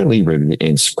clearly rooted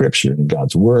in Scripture, in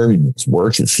God's Word, in His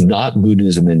works. It's not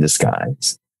Buddhism in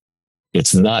disguise.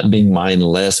 It's not being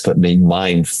mindless, but being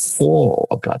mindful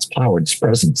of God's power, His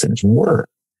presence, and His Word.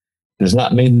 It does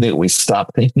not mean that we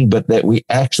stop thinking, but that we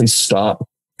actually stop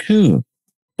to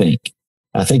think.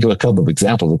 I think of a couple of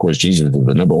examples. Of course, Jesus is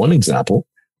the number one example.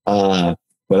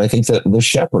 But I think that the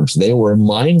shepherds, they were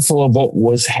mindful of what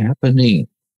was happening.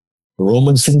 The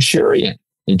Roman centurion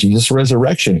in Jesus'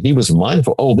 resurrection, he was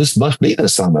mindful, oh, this must be the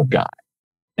Son of God.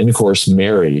 And of course,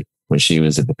 Mary, when she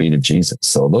was at the feet of Jesus.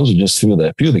 So those are just few of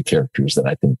the characters that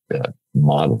I think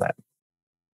model that.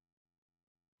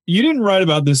 You didn't write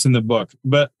about this in the book,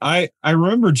 but I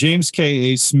remember James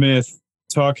K.A. Smith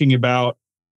talking about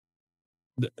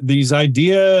this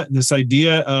idea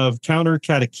of counter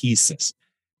catechesis,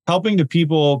 helping to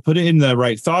people put in the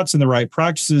right thoughts and the right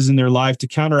practices in their life to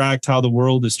counteract how the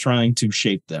world is trying to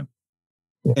shape them.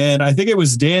 And I think it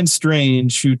was Dan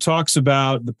Strange who talks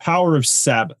about the power of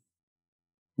Sabbath.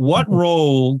 What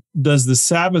role does the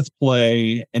Sabbath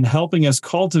play in helping us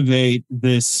cultivate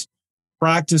this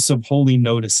practice of holy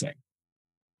noticing?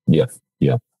 Yeah.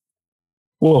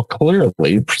 Well,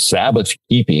 clearly, Sabbath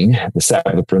keeping, the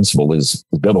Sabbath principle is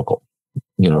biblical.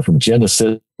 From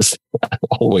Genesis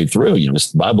all the way through,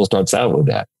 the Bible starts out with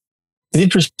that. It's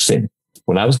interesting.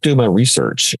 When I was doing my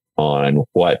research on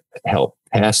what helped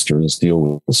pastors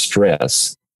deal with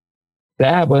stress,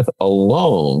 Sabbath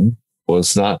alone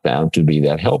was not found to be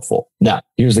that helpful. Now,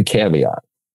 here's the caveat.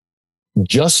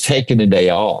 Just taking a day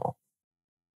off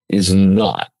is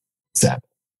not Sabbath.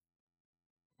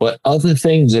 But other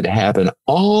things that happen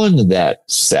on that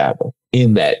Sabbath,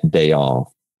 in that day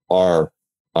off, are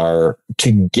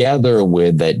together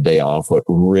with that day off what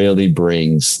really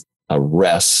brings a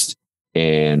rest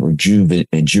and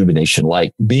rejuvenation,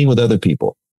 like being with other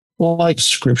people, like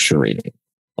scripture reading,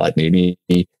 like maybe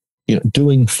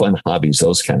doing fun hobbies,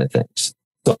 those kind of things.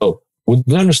 So with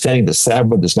understanding the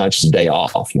Sabbath is not just a day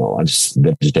off, I just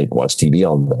vegetate and watch TV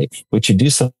all day, but you do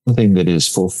something that is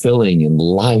fulfilling and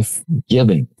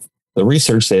life-giving. The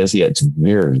research says, it's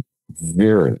very,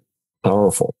 very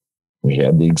powerful. We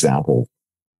have the example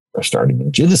starting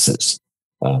in Genesis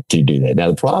to do that. Now,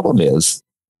 the problem is,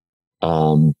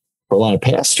 for a lot of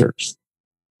pastors,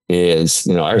 is,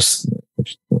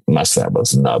 my Sabbath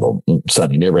is not on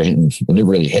Sunday, never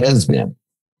really has been.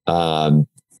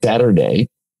 Saturday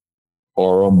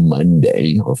or a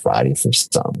Monday or Friday for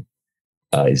some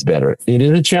is better. It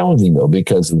is challenging, though,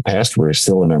 because the pastor is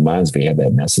still in our minds. We have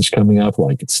that message coming up,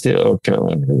 like it's still kind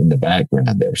of in the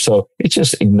background there. So it's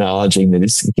just acknowledging that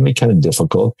it can be kind of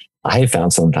difficult. I have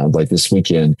found sometimes, like this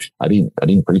weekend, I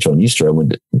didn't preach on Easter. I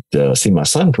went to see my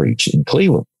son preach in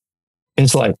Cleveland. And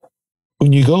it's like,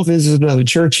 when you go visit another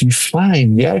church, you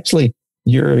find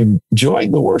you're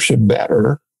enjoying the worship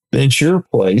better than it's your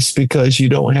place because you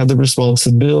don't have the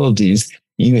responsibilities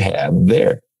you have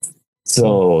there.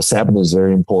 So Sabbath is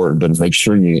very important, but make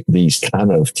sure these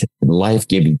kind of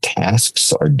life-giving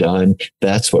tasks are done.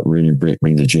 That's what really brings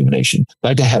rejuvenation. In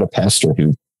fact, I had a pastor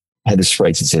who had this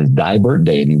phrase that says, divert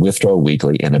daily, withdraw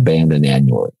weekly, and abandon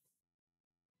annually.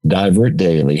 Divert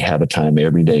daily, have a time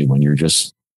every day when you're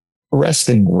just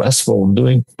resting, restful,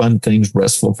 doing fun things,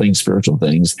 restful things, spiritual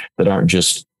things that aren't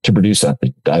just to produce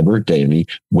something. Divert daily,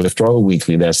 withdraw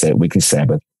weekly. That's that weekly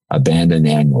Sabbath. Abandon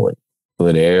annually. So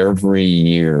that every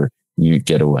year you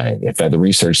get away. In fact, the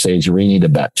research says you really need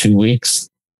about 2 weeks.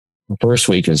 The first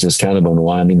week is just kind of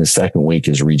unwinding. The second week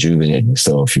is rejuvenating.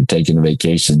 So if you're taking a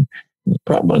vacation, you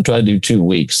probably want to try to do 2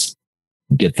 weeks.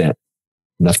 Get that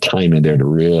enough time in there to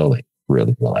really,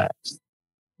 really relax.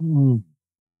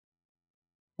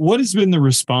 What has been the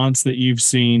response that you've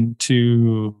seen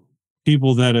to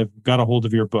people that have got a hold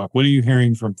of your book? What are you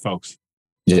hearing from folks?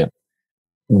 Yeah.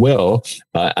 Well,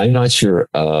 I'm not sure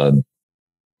a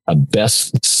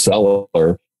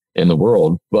bestseller in the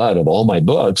world, but of all my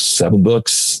books, 7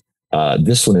 books,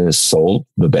 this one is sold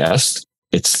the best.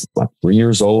 It's like 3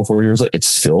 years old, 4 years old. It's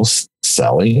still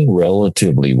selling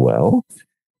relatively well.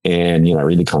 And, I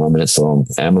read the comments on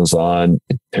Amazon,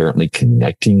 apparently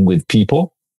connecting with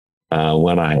people.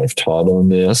 When I have taught on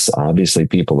this, obviously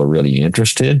people are really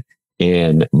interested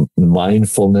in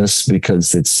mindfulness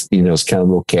because it's, it's kind of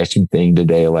a little catchy thing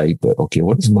today. Like, okay,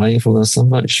 what is mindfulness? I'm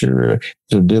not sure.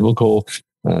 It's a biblical,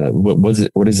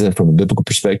 what is it from a biblical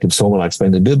perspective? So when I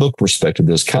explain the biblical perspective,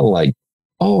 there's kind of like,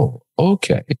 oh,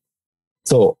 okay.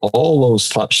 So all those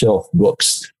top shelf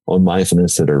books on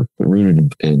mindfulness that are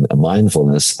rooted in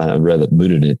mindfulness, rather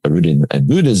rooted in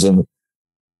Buddhism,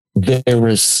 there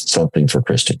is something for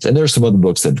Christians. And there's some other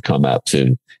books that have come out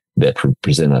too that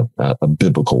present a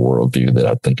biblical worldview that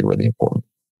I think are really important.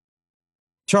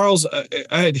 Charles,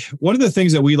 one of the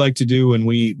things that we like to do when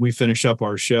we finish up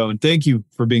our show, and thank you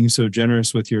for being so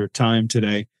generous with your time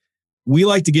today, we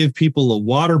like to give people a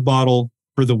water bottle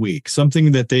for the week,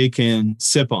 something that they can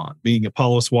sip on. Being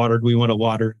Apollos watered, we want to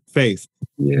water faith.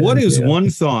 Yeah, what is one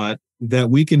thought that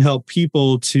we can help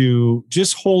people to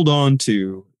just hold on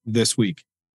to this week?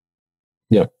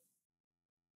 Yeah.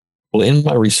 Well, in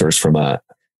my research for my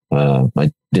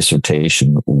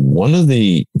dissertation, one of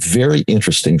the very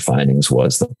interesting findings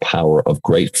was the power of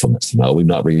gratefulness. Now, we've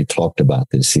not really talked about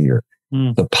this here.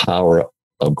 The power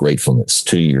of gratefulness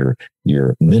to your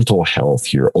mental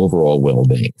health, your overall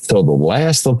well-being. So the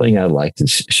last thing I'd like to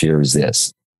share is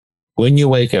this. When you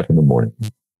wake up in the morning,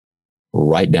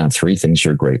 write down 3 things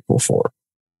you're grateful for.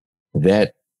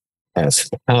 That has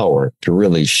power to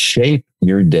really shape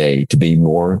your day to be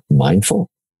more mindful,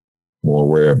 more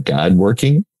aware of God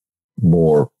working,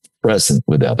 more present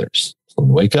with others. So when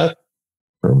you wake up,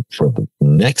 for the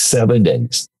next 7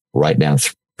 days, write down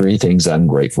 3 things I'm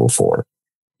grateful for.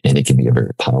 And it can be a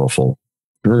very powerful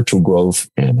spiritual growth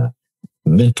and a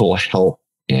mental health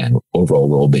and overall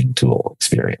well-being tool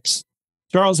experience.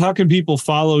 Charles, how can people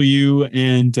follow you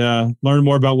and learn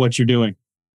more about what you're doing?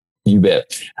 You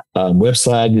bet.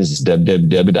 Website is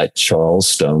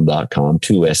www.charlesstone.com.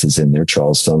 2 S's in there,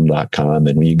 charlesstone.com.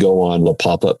 And when you go on, a little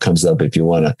pop-up comes up if you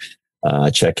want to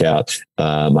check out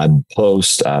my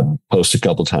post. I post a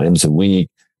couple times a week.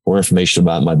 More information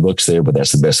about my books there, but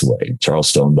that's the best way,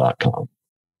 charlesstone.com.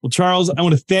 Well, Charles, I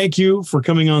want to thank you for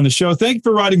coming on the show. Thank you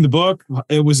for writing the book.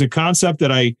 It was a concept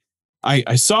that I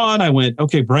saw and I went,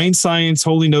 okay, brain science,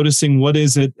 wholly noticing, what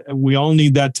is it? We all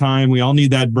need that time. We all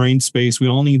need that brain space. We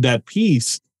all need that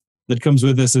peace that comes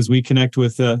with us as we connect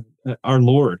with our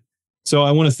Lord. So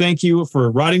I want to thank you for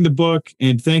writing the book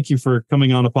and thank you for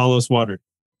coming on Apollos Watered.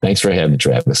 Thanks for having me,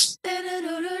 Travis.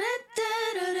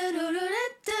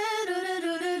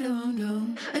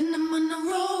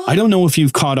 I don't know if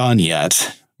you've caught on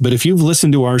yet, but if you've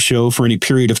listened to our show for any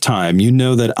period of time, you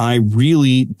know that I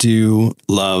really do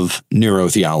love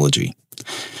neurotheology.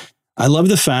 I love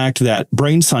the fact that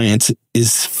brain science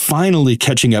is finally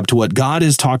catching up to what God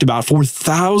has talked about for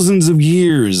thousands of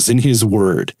years in His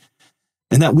Word,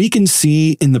 and that we can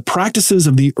see in the practices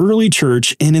of the early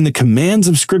church and in the commands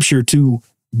of Scripture to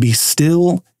be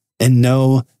still and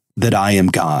know that I am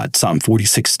God, Psalm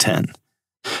 46:10.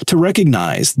 To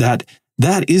recognize that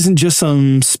isn't just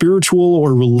some spiritual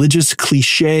or religious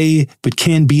cliche, but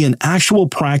can be an actual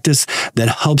practice that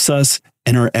helps us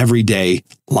in our everyday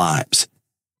lives.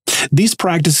 These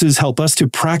practices help us to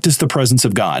practice the presence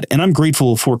of God, and I'm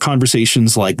grateful for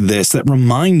conversations like this that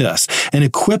remind us and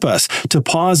equip us to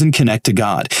pause and connect to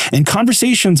God. And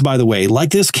conversations, by the way, like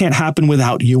this can't happen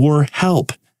without your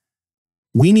help.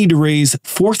 We need to raise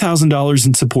 $4,000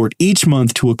 in support each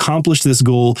month to accomplish this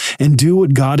goal and do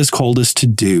what God has called us to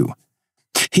do.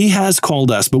 He has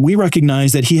called us, but we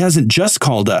recognize that He hasn't just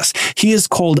called us. He has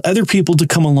called other people to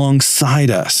come alongside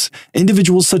us,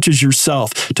 individuals such as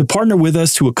yourself, to partner with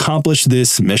us to accomplish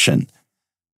this mission.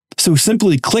 So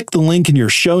simply click the link in your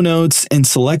show notes and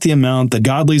select the amount that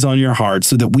God lays on your heart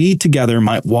so that we together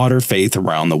might water faith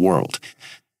around the world.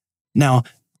 Now,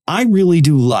 I really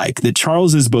do like that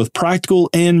Charles is both practical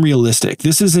and realistic.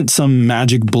 This isn't some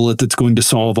magic bullet that's going to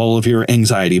solve all of your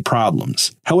anxiety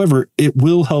problems. However, it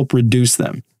will help reduce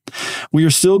them. We are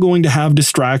still going to have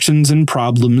distractions and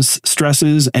problems,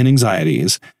 stresses and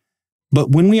anxieties. But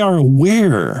when we are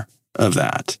aware of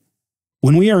that,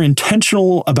 when we are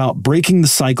intentional about breaking the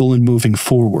cycle and moving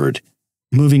forward,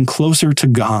 moving closer to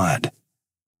God,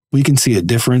 we can see a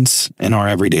difference in our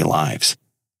everyday lives.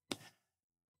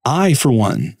 I, for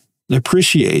one,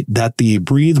 appreciate that the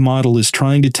Breathe model is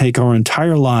trying to take our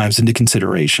entire lives into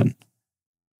consideration.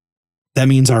 That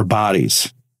means our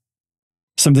bodies,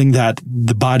 something that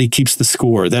The Body Keeps the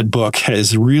Score. That book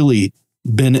has really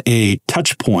been a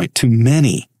touch point to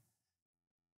many.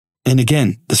 And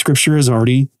again, the scripture has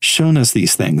already shown us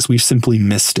these things. We've simply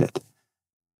missed it.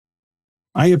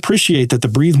 I appreciate that the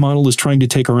Breathe model is trying to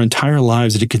take our entire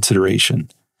lives into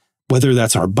consideration, whether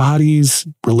that's our bodies,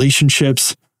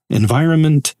 relationships,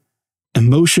 environment,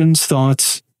 emotions,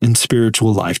 thoughts, and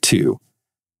spiritual life too.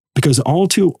 Because all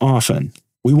too often,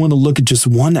 we want to look at just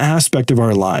one aspect of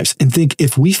our lives and think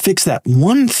if we fix that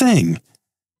one thing,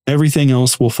 everything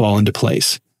else will fall into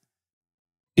place.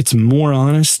 It's more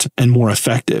honest and more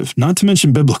effective, not to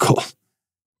mention biblical,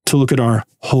 to look at our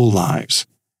whole lives.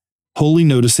 Holy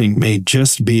noticing may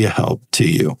just be a help to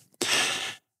you.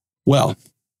 Well,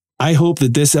 I hope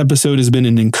that this episode has been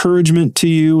an encouragement to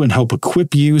you and help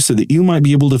equip you so that you might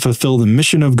be able to fulfill the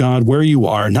mission of God where you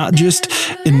are, not just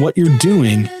in what you're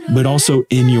doing, but also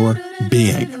in your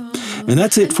being. And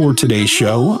that's it for today's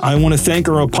show. I want to thank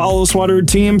our Apollos Watered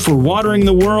team for watering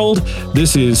the world.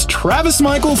 This is Travis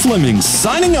Michael Fleming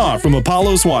signing off from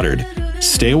Apollos Watered.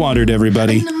 Stay watered,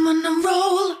 everybody.